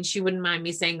deepest, I mean, she wouldn't mind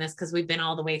me saying this because we've been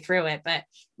all the way through it, but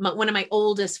one of my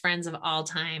oldest friends of all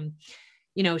time,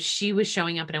 you know, she was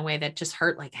showing up in a way that just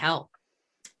hurt like hell.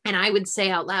 And I would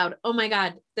say out loud, oh my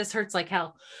God, this hurts like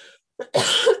hell.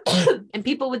 And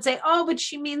people would say, oh, but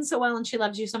she means so well and she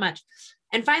loves you so much.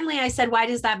 And finally I said, why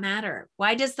does that matter?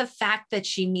 Why does the fact that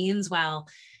she means well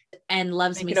and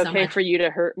loves me so much, okay for you to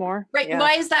hurt more? Right. Yeah.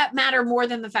 Why does that matter more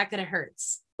than the fact that it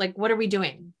hurts? Like, what are we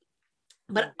doing?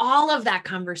 But all of that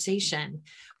conversation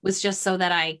was just so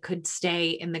that I could stay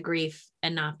in the grief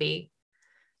and not be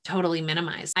totally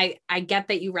minimized. I get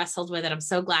that you wrestled with it. I'm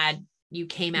so glad you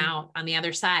came out on the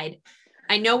other side.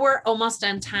 I know we're almost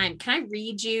on time. Can I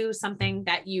read you something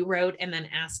that you wrote and then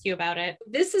ask you about it?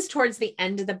 This is towards the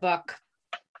end of the book.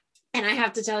 And I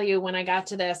have to tell you, when I got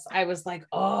to this, I was like,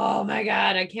 oh my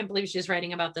God, I can't believe she's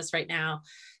writing about this right now.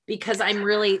 Because I'm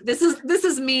really, this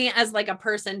is me as like a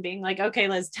person being like, okay,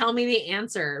 Liz, tell me the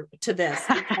answer to this.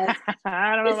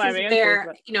 I don't know my answer.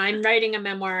 But... You know, I'm writing a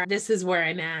memoir. This is where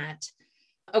I'm at.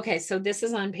 Okay. So this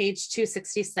is on page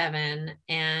 267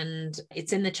 and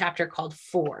it's in the chapter called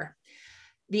 4.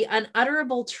 The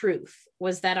unutterable truth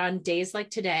was that on days like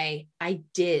today, I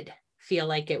did feel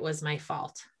like it was my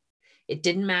fault. It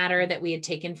didn't matter that we had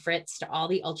taken Fritz to all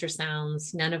the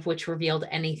ultrasounds, none of which revealed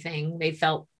anything they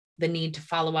felt the need to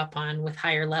follow up on with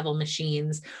higher level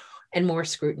machines and more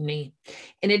scrutiny.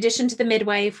 In addition to the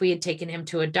midwife, we had taken him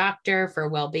to a doctor for a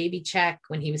well baby check.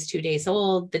 When he was 2 days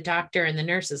old, the doctor and the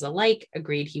nurses alike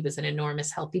agreed he was an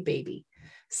enormous, healthy baby.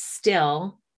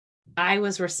 Still, I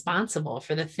was responsible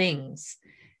for the things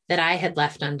that I had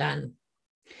left undone.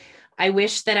 I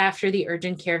wish that after the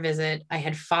urgent care visit, I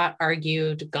had fought,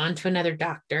 argued, gone to another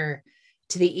doctor,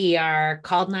 to the ER,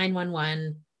 called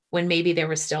 911 when maybe there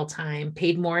was still time,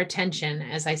 paid more attention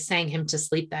as I sang him to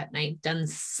sleep that night, done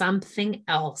something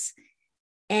else,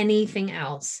 anything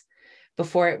else,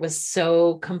 before it was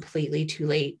so completely too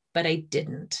late. But I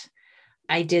didn't.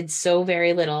 I did so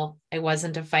very little. I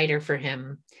wasn't a fighter for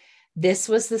him. This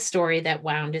was the story that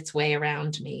wound its way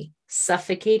around me,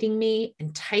 suffocating me,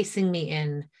 enticing me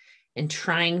in, and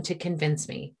trying to convince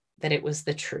me that it was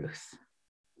the truth.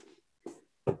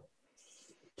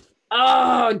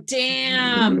 Oh,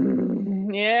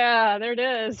 damn. Yeah, there it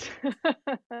is.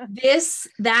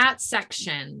 That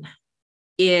section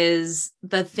is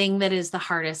the thing that is the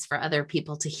hardest for other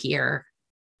people to hear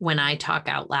when I talk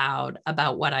out loud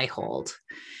about what I hold.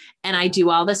 And I do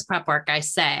all this prep work. I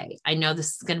say, I know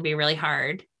this is going to be really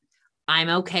hard. I'm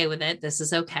okay with it. This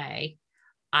is okay.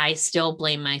 I still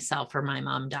blame myself for my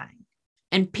mom dying.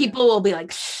 And people will be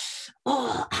like,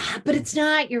 oh, but it's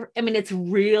not it's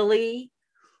really,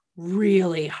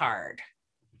 really hard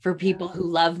for people who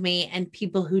love me and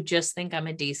people who just think I'm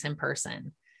a decent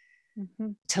person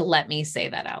to let me say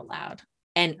that out loud.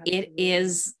 And it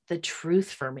is the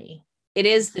truth for me. It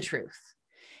is the truth.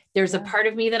 There's a part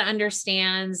of me that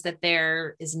understands that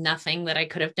there is nothing that I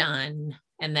could have done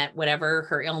and that whatever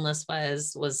her illness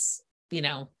was,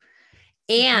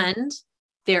 and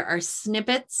there are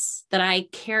snippets that I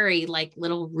carry like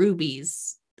little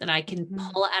rubies that I can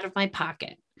pull out of my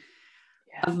pocket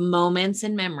of moments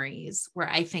and memories where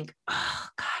I think, oh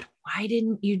God, why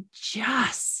didn't you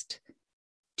just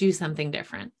do something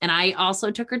different? And I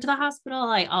also took her to the hospital.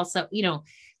 I also,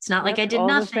 it's not like I did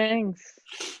nothing.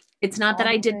 It's not that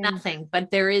I did nothing,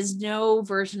 but there is no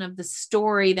version of the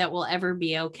story that will ever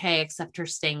be okay except her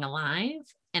staying alive.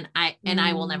 And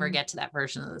I will never get to that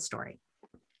version of the story.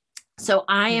 So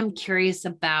I am curious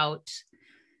about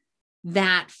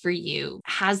that for you.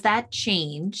 Has that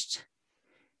changed?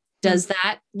 Does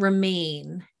that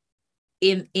remain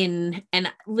in,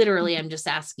 and literally I'm just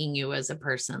asking you as a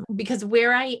person, because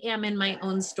where I am in my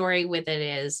own story with it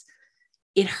is,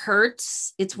 it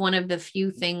hurts. It's one of the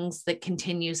few things that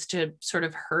continues to sort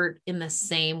of hurt in the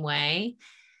same way.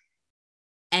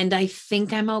 And I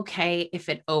think I'm okay if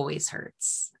it always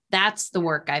hurts. That's the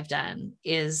work I've done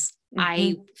is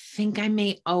I think I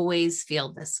may always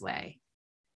feel this way.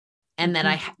 And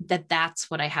that that's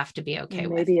what I have to be okay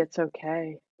with. Maybe it's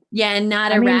okay. Yeah. And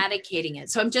not eradicating it.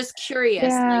 So I'm just curious.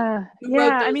 Yeah.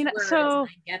 Like, I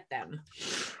get them.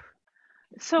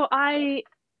 So I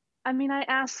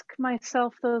ask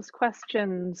myself those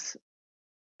questions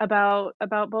about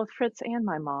both Fritz and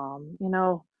my mom.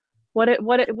 What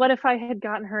if I had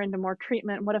gotten her into more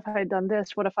treatment? What if I had done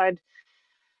this? What if I'd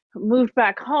moved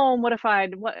back home?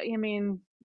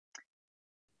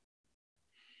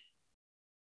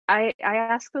 I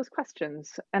ask those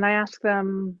questions, and I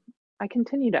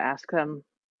continue to ask them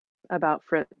about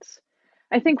Fritz.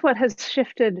 I think what has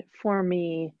shifted for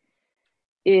me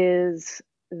is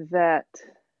that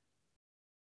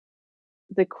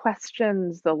the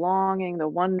questions, the longing, the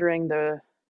wondering, the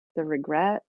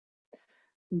regret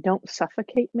don't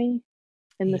suffocate me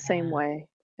in the same Yeah. way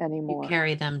You anymore.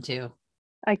 carry them too.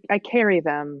 I carry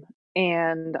them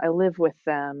and I live with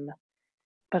them,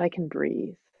 but I can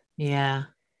breathe. Yeah.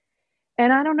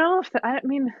 And I don't know if I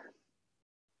mean,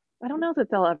 I don't know that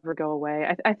they'll ever go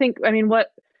away. I think, I mean,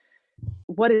 what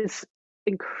is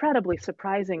incredibly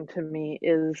surprising to me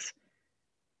is,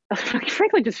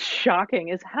 frankly, just shocking,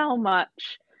 is how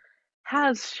much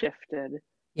has shifted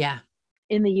Yeah.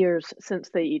 in the years since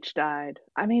they each died.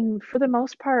 I mean, for the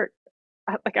most part,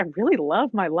 I really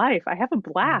love my life. I have a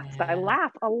blast. I Yeah.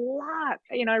 laugh a lot.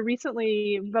 I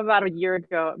recently, about a year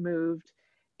ago, moved,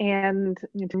 and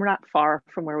we're not far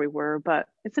from where we were, but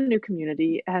it's a new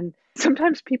community. And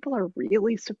sometimes people are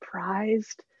really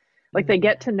surprised. Like they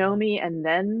get to know Yeah. me and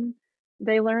then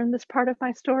they learn this part of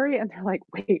my story and they're like,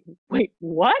 wait,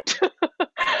 what?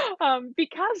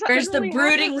 Because I Where's the generally have a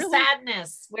brooding really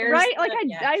sadness? Where's right, like the,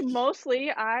 yeah. I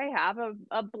mostly I have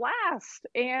a blast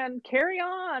and carry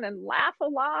on and laugh a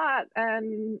lot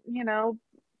and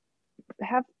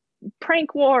have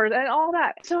prank wars and all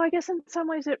that. So I guess in some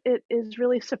ways it is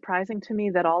really surprising to me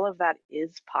that all of that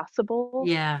is possible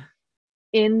Yeah.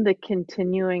 in the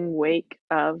continuing wake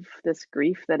of this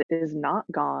grief that is not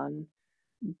gone,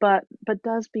 but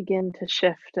does begin to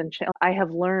shift and change. I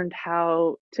have learned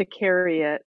how to carry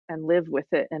it and live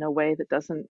with it in a way that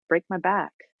doesn't break my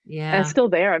back. And it's Yeah. still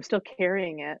there. I'm still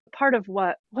carrying it. Part of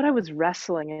what I was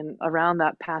wrestling in around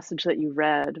that passage that you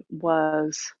read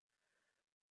was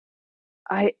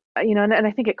and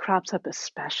I think it crops up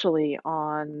especially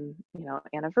on,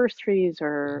 anniversaries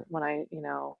or when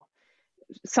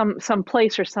some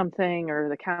place or something or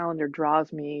the calendar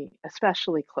draws me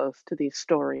especially close to these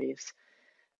stories,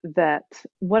 that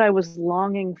what I was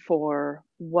longing for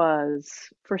was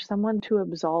for someone to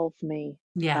absolve me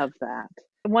Yeah. of that.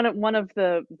 One of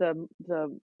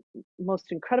the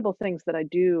most incredible things that I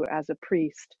do as a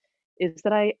priest is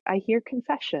that I hear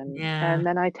confession Yeah. and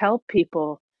then I tell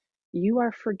people, you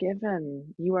are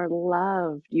forgiven, you are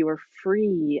loved, you are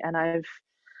free. And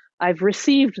I've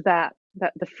received that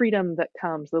the freedom that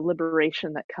comes, the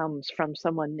liberation that comes from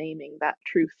someone naming that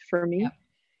truth for me. Yep.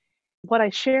 What I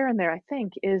share in there, I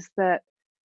think, is that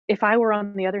if I were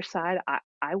on the other side,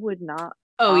 I would not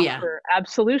Oh yeah. offer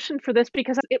absolution for this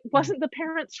because it Yeah. wasn't the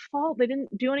parents' fault. They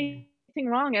didn't do anything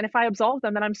wrong. And if I absolve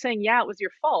them, then I'm saying, yeah, it was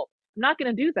your fault. I'm not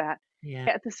going to do that. Yeah.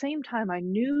 At the same time, I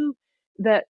knew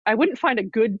that I wouldn't find a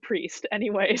good priest,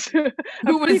 anyways, a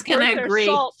Who was priest worth gonna their agree?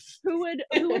 salt, who would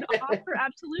offer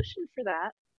absolution for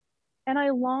that. And I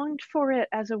longed for it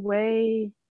as a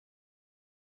way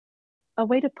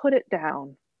to put it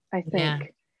down, I Yeah.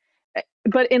 think,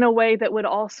 but in a way that would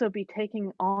also be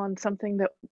taking on something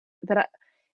that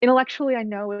intellectually I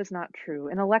know is not true.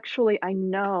 Intellectually, I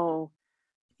know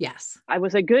Yes. I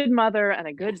was a good mother and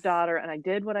a good Yes. daughter, and I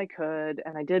did what I could,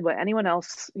 and I did what anyone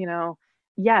else,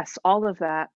 yes, all of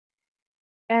that.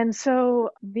 And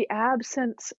so the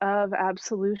absence of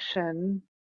absolution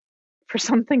for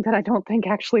something that I don't think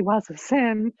actually was a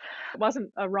sin,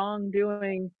 wasn't a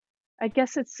wrongdoing. I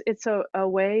guess it's a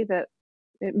way that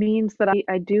it means that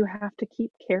I do have to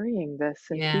keep carrying this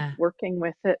and keep Yeah. working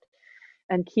with it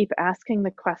and keep asking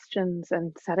the questions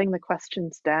and setting the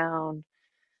questions down.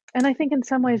 And I think in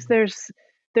some ways there's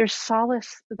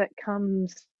solace that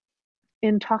comes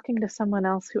in talking to someone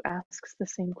else who asks the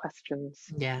same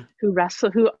questions, Yeah.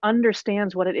 who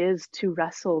understands what it is to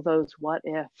wrestle those what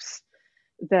ifs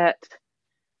that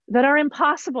are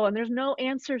impossible and there's no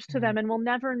answers to Mhm. them and we'll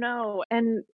never know.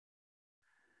 And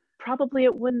probably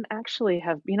it wouldn't actually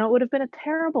have, it would have been a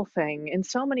terrible thing in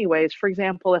so many ways. For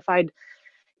example, if I'd,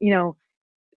 you know,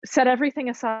 set everything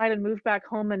aside and moved back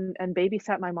home and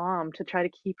babysat my mom to try to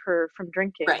keep her from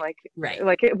drinking, Right. Right.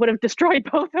 like it would have destroyed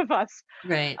both of us.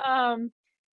 Right. Um,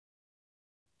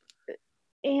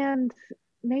 and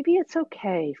maybe it's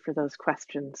okay for those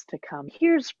questions to come.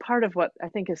 Here's part of what I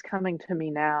think is coming to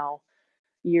me now,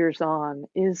 years on,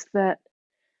 is that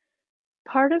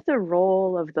part of the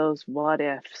role of those what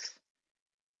ifs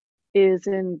is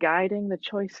in guiding the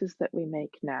choices that we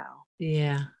make now.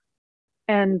 Yeah.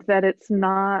 And that it's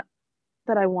not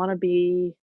that I want to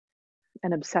be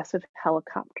an obsessive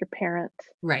helicopter parent.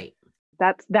 Right.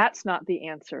 That's not the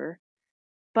answer.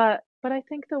 But I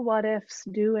think the what ifs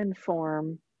do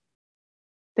inform.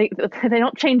 They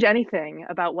don't change anything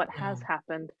about what has No.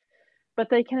 happened, but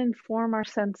they can inform our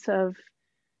sense of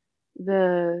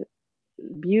the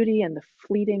beauty and the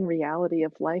fleeting reality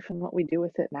of life and what we do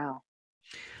with it now.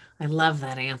 I love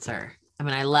that answer. I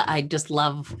mean, I just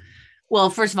love, well,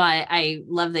 first of all, I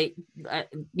love that,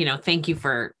 thank you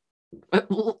for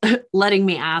letting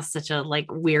me ask such a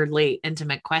like weirdly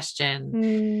intimate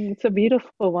question. It's a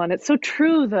beautiful one. It's so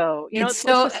true, though. It's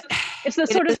so, It's the it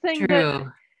sort is of thing that,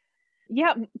 true.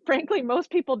 yeah, frankly, most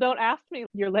people don't ask me.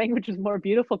 Your language is more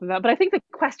beautiful than that. But I think the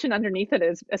question underneath it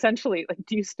is essentially like,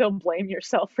 do you still blame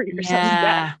yourself for your son's death?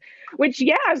 Yeah. Which,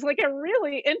 yeah, is like a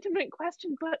really intimate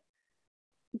question. But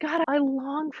God, I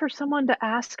long for someone to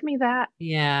ask me that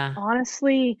Yeah.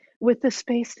 honestly, with the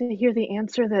space to hear the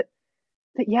answer that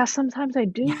yeah, sometimes I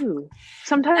Yeah. do.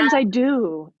 Sometimes I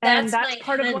do. And That's that's my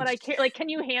part of what hunch. I care. Like, can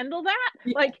you handle that?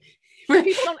 Yeah. Like, Right.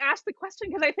 people don't ask the question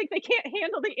because I think they can't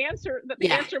handle the answer, that the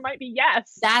Yeah. answer might be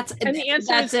yes. That's And the answer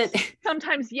that's is it.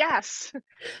 sometimes yes. That's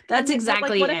But like,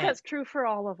 exactly what if it. that's true for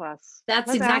all of us? That's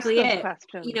Let's ask exactly those it. You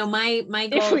questions know, my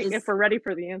goal is, if we're ready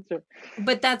for the answer.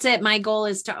 but that's it. My goal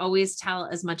is to always tell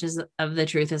as much as of the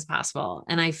truth as possible.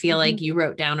 And I feel like you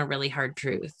wrote down a really hard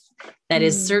truth. That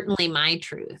is certainly my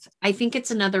truth. I think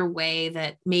it's another way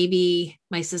that maybe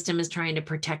my system is trying to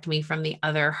protect me from the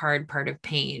other hard part of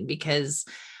pain, because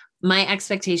my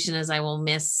expectation is I will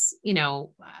miss,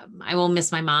 I will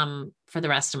miss my mom for the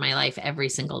rest of my life every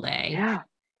single day. Yeah,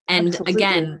 And absolutely.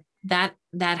 again, that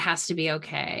has to be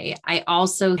okay. I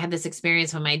also had this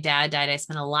experience when my dad died. I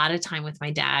spent a lot of time with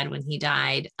my dad when he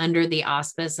died under the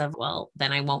auspice of, well,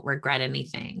 then I won't regret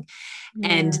anything.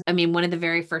 And I mean, one of the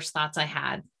very first thoughts I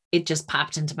had, it just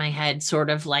popped into my head, sort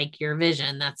of like your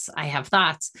vision. That's, I have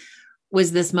thoughts,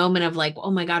 was this moment of like,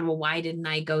 oh my God, well, why didn't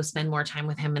I go spend more time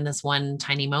with him in this one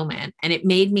tiny moment? And it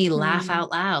made me laugh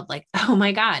out loud, like, oh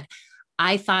my God,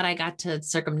 I thought I got to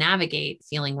circumnavigate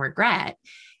feeling regret.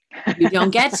 You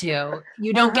don't get to.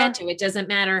 It doesn't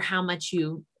matter how much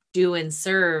you do and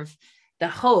serve the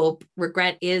hope.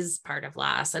 Regret is part of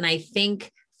loss. And I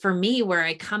think for me, where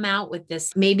I come out with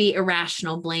this maybe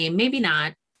irrational blame, maybe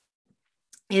not,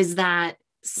 is that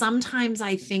sometimes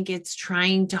I think it's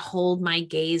trying to hold my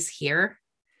gaze here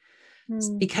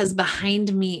because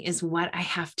behind me is what I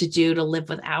have to do to live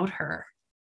without her.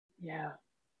 Yeah.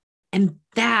 And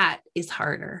that is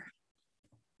harder.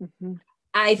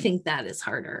 I think that is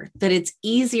harder, that it's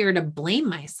easier to blame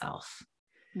myself.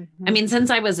 I mean, since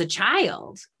I was a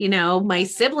child, my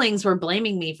siblings were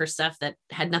blaming me for stuff that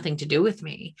had nothing to do with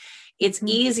me. It's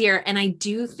easier. And I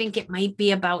do think it might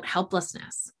be about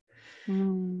helplessness.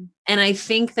 And I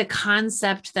think the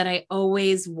concept that I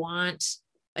always want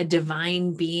a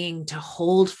divine being to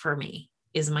hold for me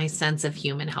is my sense of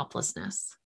human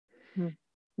helplessness.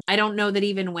 I don't know that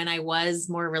even when I was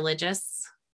more religious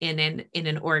in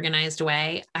an organized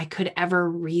way, I could ever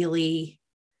really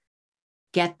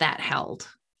get that held.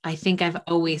 I think I've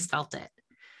always felt it.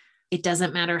 It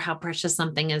doesn't matter how precious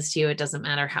something is to you. It doesn't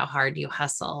matter how hard you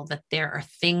hustle, that there are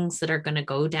things that are going to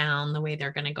go down the way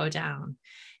they're going to go down.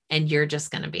 And you're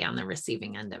just going to be on the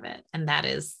receiving end of it. And that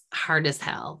is hard as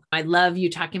hell. I love you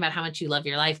talking about how much you love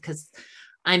your life, because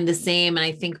I'm the same. And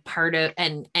I think part of,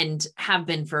 and have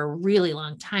been for a really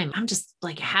long time, I'm just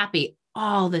like happy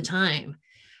all the time.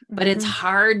 But it's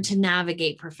hard to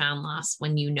navigate profound loss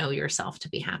when you know yourself to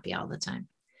be happy all the time.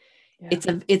 Yeah.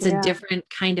 It's a different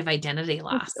kind of identity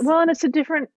loss. And it's a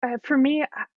different, for me,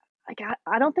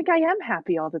 I don't think I am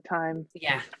happy all the time.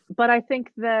 Yeah. But I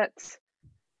think that,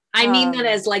 I mean that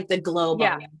as like the global.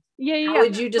 Yeah. How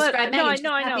would you describe that?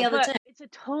 No, I know. But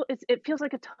it feels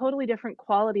like a totally different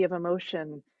quality of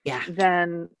emotion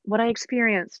than what I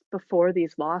experienced before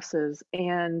these losses.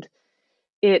 And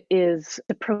it is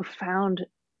a profound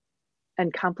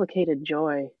and complicated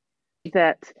joy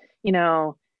that,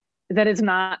 that is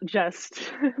not just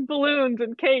balloons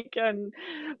and cake and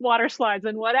water slides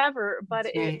and whatever, but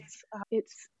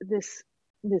it's this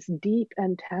deep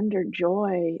and tender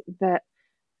joy that,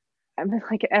 I mean,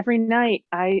 like every night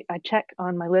I check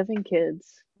on my living kids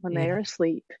when they are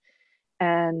asleep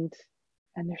and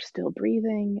they're still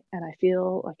breathing, and I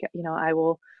feel like, I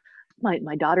will,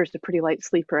 my daughter's a pretty light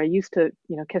sleeper. I used to,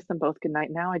 kiss them both goodnight.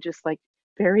 Now I just like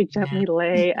very gently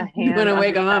lay a hand. You want to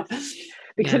wake them up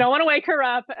because I don't want to wake her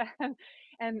up.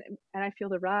 And I feel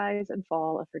the rise and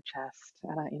fall of her chest,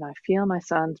 and I feel my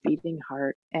son's beating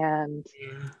heart, and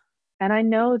I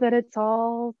know that it's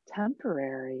all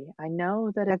temporary. I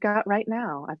know that I've got right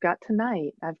now, I've got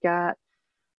tonight,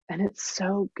 and it's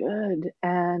so good.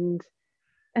 And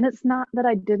it's not that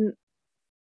I didn't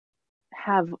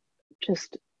have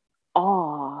just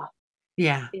awe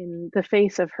in the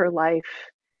face of her life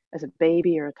as a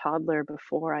baby or a toddler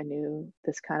before I knew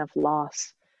this kind of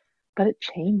loss, but it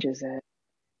changes it.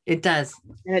 It does.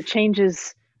 And it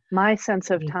changes my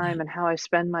sense of time and how I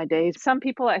spend my days. Some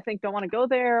people, I think, don't want to go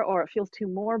there, or it feels too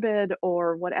morbid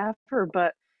or whatever,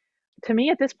 but to me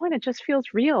at this point, it just feels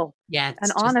real Yeah. and It's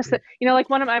just, honest. That, like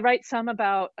I write some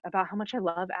about how much I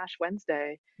love Ash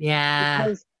Wednesday, yeah.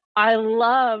 because I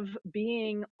love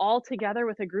being all together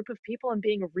with a group of people and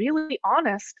being really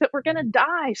honest that we're going to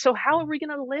die. So how are we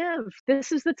going to live?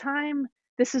 This is the time.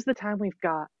 This is the time we've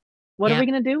got. What are Yeah. we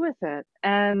going to do with it?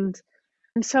 And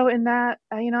so in that,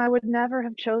 I would never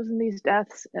have chosen these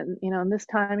deaths, and in this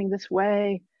timing, this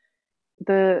way.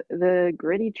 The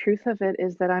gritty truth of it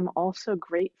is that I'm also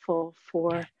grateful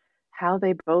for how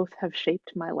they both have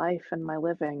shaped my life and my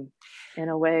living in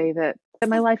a way that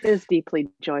my life is deeply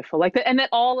joyful, like that, and that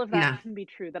all of that Yeah. can be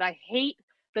true, that I hate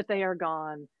that they are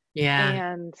gone. Yeah.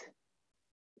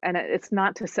 And it's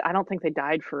not to say I don't think they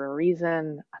died for a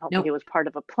reason. I don't think Nope. it was part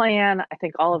of a plan. I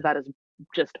think all of that is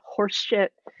just horse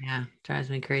shit. Yeah. Drives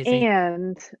me crazy.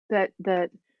 And that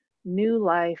new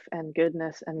life and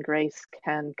goodness and grace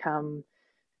can come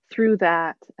through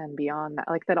that and beyond that,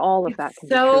 like that all of that can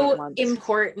be true at So once.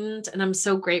 important. And I'm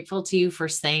so grateful to you for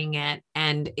saying it.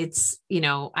 And it's,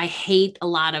 I hate a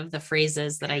lot of the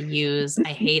phrases that I use.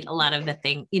 I hate a lot of the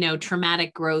thing,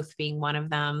 traumatic growth being one of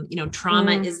them.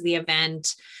 Trauma is the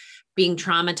event. Being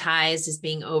traumatized is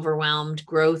being overwhelmed.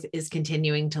 Growth is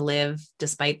continuing to live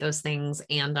despite those things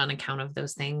and on account of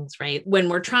those things, right? When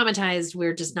we're traumatized,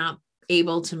 we're just not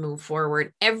able to move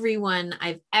forward. Everyone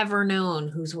I've ever known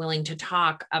who's willing to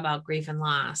talk about grief and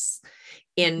loss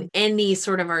in any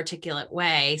sort of articulate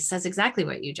way says exactly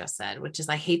what you just said, which is,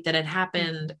 I hate that it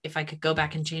happened. If I could go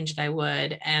back and change it, I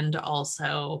would. And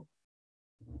also,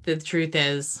 the truth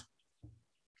is,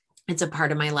 it's a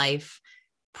part of my life.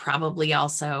 Probably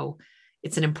also,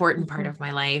 it's an important part of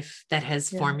my life that has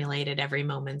formulated every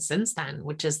moment since then,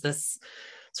 which is this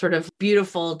sort of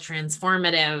beautiful,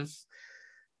 transformative,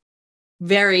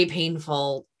 very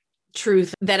painful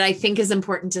truth that I think is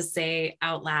important to say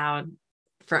out loud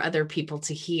for other people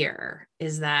to hear,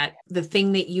 is that the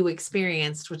thing that you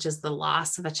experienced, which is the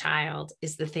loss of a child,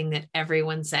 is the thing that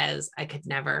everyone says, I could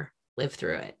never live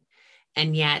through it.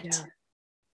 And yet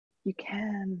you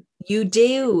can. You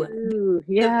do.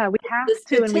 Yeah, we have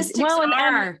the to. Statistics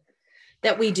are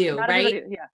that we do, right?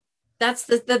 Yeah. That's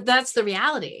the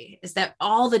reality, is that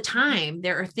all the time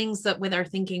there are things that with our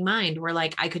thinking mind, we're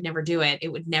like, I could never do it. It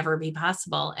would never be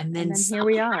possible. And then here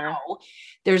we are.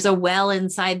 There's a well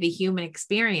inside the human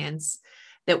experience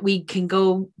that we can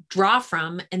go draw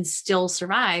from and still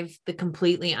survive the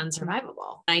completely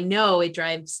unsurvivable. I know it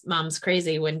drives moms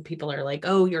crazy when people are like,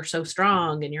 oh, you're so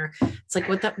strong. And it's like,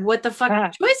 what the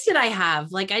fuck choice did I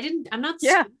have? Like, I'm not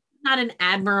an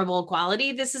admirable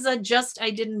quality. This is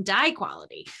I didn't die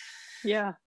quality.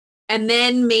 Yeah. And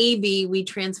then maybe we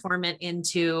transform it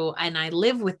into, and I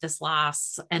live with this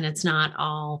loss, and it's not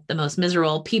all the most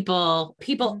miserable.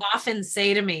 People often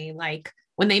say to me, like,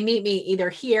 when they meet me either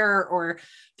here or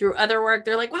through other work,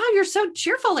 they're like, wow, you're so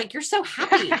cheerful. Like, you're so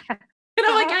happy. And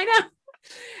I'm like, I know.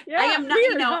 Yeah, I am not,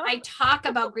 weird, I talk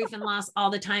about grief and loss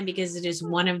all the time because it is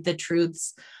one of the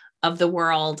truths of the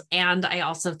world. And I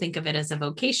also think of it as a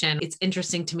vocation. It's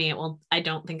interesting to me. I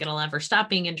don't think it'll ever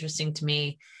stop being interesting to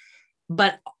me.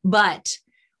 But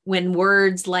when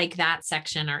words like that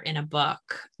section are in a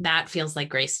book, that feels like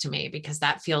grace to me, because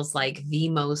that feels like the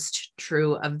most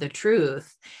true of the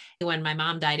truth. When my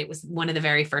mom died, it was one of the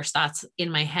very first thoughts in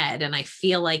my head. And I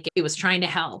feel like it was trying to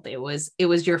help. It was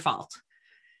your fault.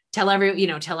 Tell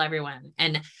everyone.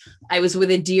 And I was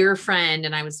with a dear friend,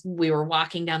 and we were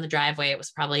walking down the driveway. It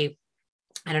was probably,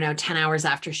 10 hours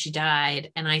after she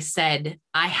died. And I said,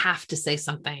 I have to say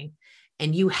something,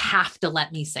 and you have to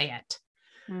let me say it.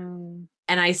 And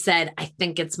I said, I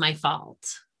think it's my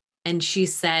fault. And she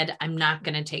said, I'm not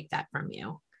going to take that from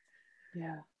you.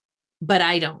 Yeah. But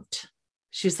I don't.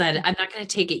 She said, I'm not going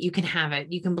to take it. You can have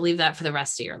it. You can believe that for the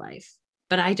rest of your life,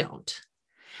 but I don't.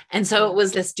 And so it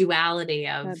was this duality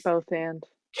of at both ends.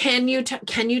 Can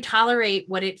you tolerate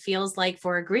what it feels like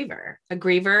for a griever? A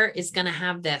griever is going to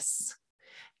have this.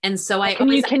 And so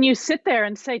can you sit there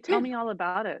and say, tell me all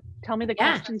about it. Tell me the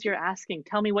questions you're asking.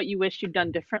 Tell me what you wish you'd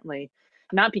done differently.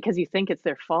 Not because you think it's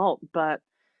their fault, but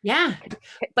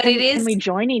can we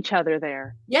join each other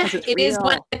there? Yeah, it is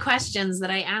one of the questions that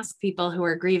I ask people who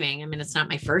are grieving. I mean, it's not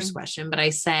my first question, but I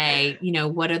say,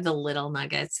 what are the little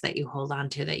nuggets that you hold on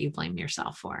to that you blame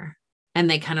yourself for? And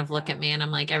they kind of look at me, and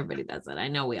I'm like, everybody does it. I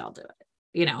know we all do it.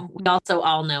 We also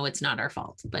all know it's not our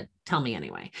fault, but tell me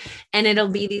anyway. And it'll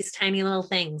be these tiny little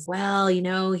things. Well,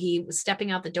 he was stepping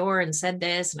out the door and said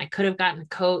this, and I could have gotten a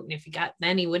coat. And if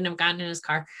then he wouldn't have gotten in his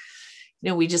car.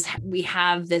 We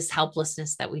have this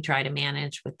helplessness that we try to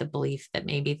manage with the belief that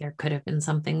maybe there could have been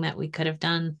something that we could have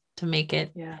done to make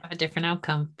it have a different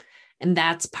outcome. And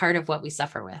that's part of what we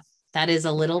suffer with. That is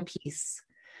a little piece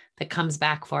that comes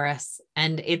back for us.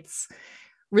 And it's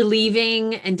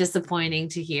relieving and disappointing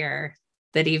to hear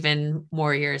that even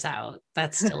more years out,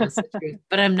 that still is the truth.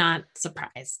 But I'm not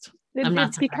surprised. I'm not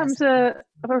It surprised. becomes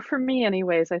or for me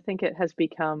anyways, I think it has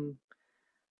become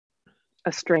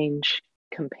a strange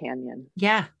companion.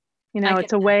 Yeah. You know,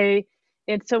 it's a way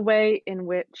in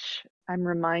which I'm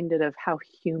reminded of how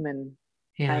human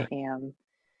I am,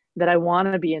 that I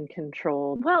want to be in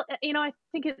control. Well, you know, I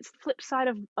think it's the flip side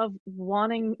of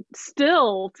wanting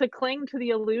still to cling to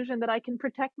the illusion that I can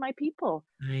protect my people,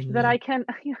 that I can,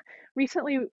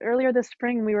 recently, earlier this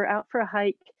spring, we were out for a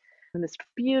hike in this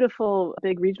beautiful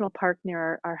big regional park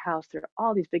near our house. There are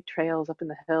all these big trails up in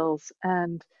the hills,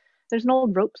 and there's an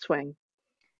old rope swing.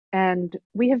 And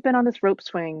we have been on this rope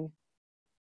swing,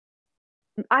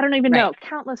 I don't even know,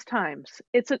 countless times.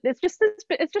 It's just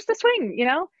a swing, you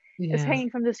know? It's hanging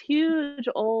from this huge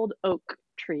old oak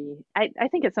tree. I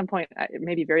think at some point,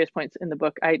 maybe various points in the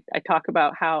book, I talk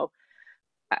about how,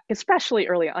 especially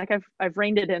early on, like I've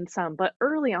reined it in some, but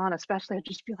early on, especially, I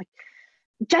just feel like,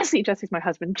 Jesse's my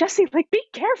husband. Jesse, like, be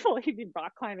careful. He'd be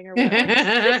rock climbing or whatever.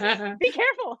 Just be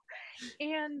careful.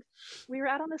 And we were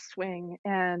out on the swing,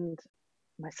 and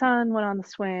my son went on the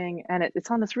swing, and it's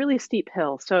on this really steep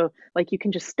hill. So like you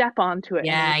can just step onto it.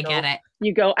 Yeah, I get it.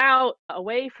 You go out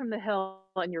away from the hill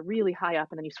and you're really high up,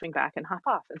 and then you swing back and hop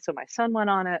off. And so my son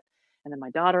went on it, and then my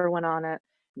daughter went on it,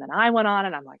 and then I went on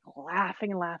it. I'm like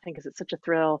laughing and laughing because it's such a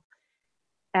thrill.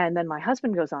 And then my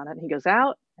husband goes on it, and he goes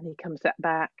out and he comes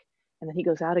back, and then he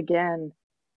goes out again,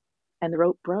 and the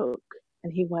rope broke,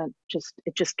 and it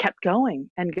just kept going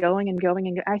and going and going.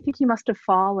 And I think he must have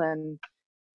fallen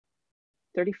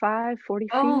 35, 40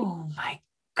 feet. Oh my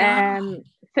God. And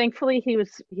thankfully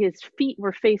his feet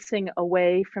were facing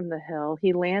away from the hill.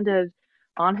 He landed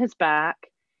on his back,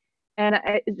 and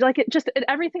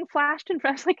everything flashed and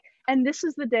flashed, like, and this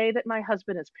is the day that my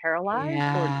husband is paralyzed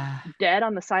or dead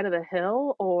on the side of the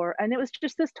hill, and it was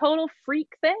just this total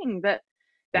freak thing that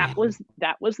was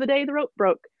the day the rope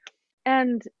broke.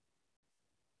 And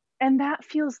that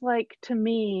feels like, to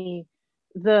me,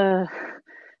 the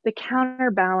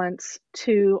counterbalance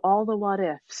to all the what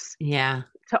ifs. Yeah.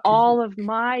 To all of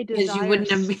my desires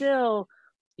still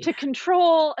to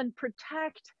control and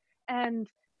protect and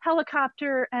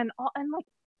helicopter and what.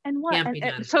 And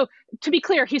so to be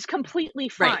clear, he's completely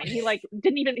fine. Right. He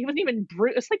wasn't even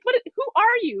bruised. It's like, who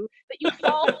are you that you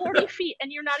fall 40 feet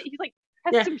and you're not, he's like,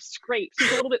 has some scrapes.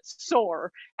 He's a little bit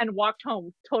sore and walked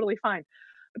home totally fine.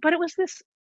 But it was this,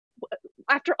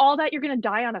 after all that, you're going to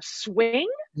die on a swing?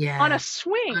 Yeah. On a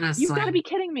swing. You've got to be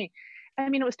kidding me. I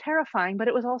mean, it was terrifying, but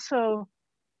it was also,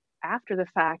 after the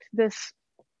fact, this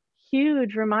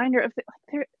huge reminder of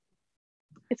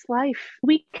it's life.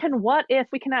 We can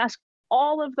ask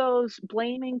all of those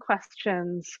blaming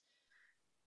questions,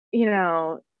 you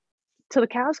know, till the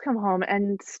cows come home,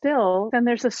 and still then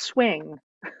there's a swing.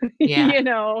 Yeah, you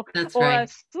know, or right.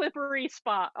 A slippery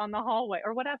spot on the hallway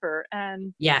or whatever.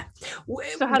 And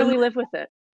so how do we live with it?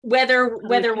 Whether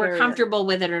we're comfortable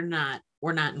with it or not,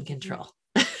 we're not in control.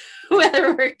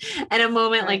 Whether we're at a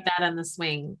moment like that on the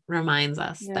swing reminds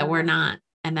us that we're not,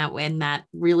 and that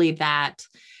really that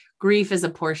grief is a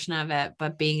portion of it,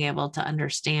 but being able to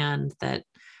understand that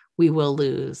we will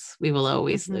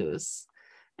always lose,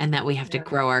 and that we have to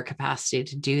grow our capacity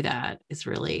to do that is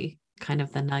really kind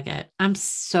of the nugget. I'm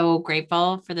so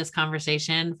grateful for this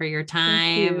conversation, for your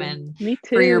time, and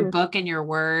for your book and your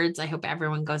words. I hope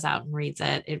everyone goes out and reads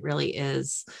it. It really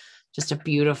is just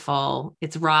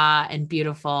it's raw and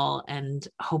beautiful and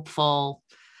hopeful.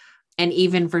 And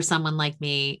even for someone like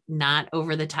me, not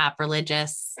over the top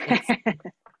religious,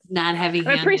 not heavy.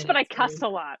 I'm a priest, but I cuss a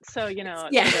lot. So, you know,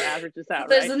 it averages out.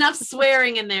 There's enough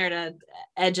swearing in there to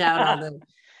edge out all the.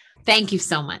 Thank you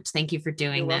so much. Thank you for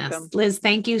doing this. Liz,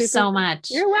 thank you so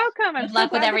much. You're welcome. Good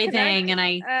luck with everything. And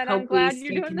I hope I'm glad we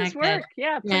you're doing connected. This work.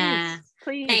 Yeah,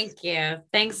 please. Thank you.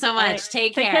 Thanks so much. Right.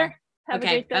 Take care. Have a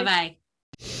great day. Bye-bye.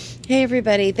 Hey,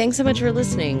 everybody. Thanks so much for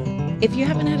listening. If you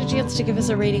haven't had a chance to give us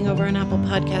a rating over on Apple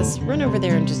Podcasts, run over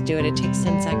there and just do it. It takes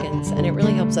 10 seconds, and it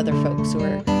really helps other folks who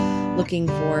are looking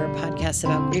for podcasts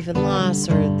about grief and loss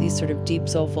or these sort of deep,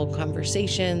 soulful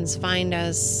conversations find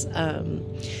us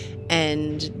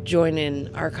and join in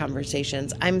our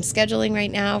conversations. I'm scheduling right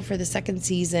now for the second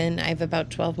season. I have about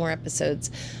 12 more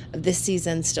episodes of this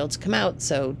season still to come out,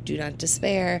 so do not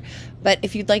despair. But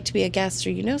if you'd like to be a guest,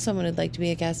 or you know someone who'd like to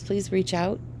be a guest, please reach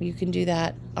out. You can do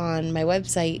that on my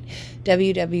website,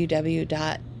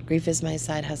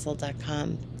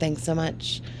 www.griefismysidehustle.com. Thanks so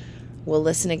much. We'll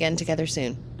listen again together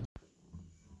soon.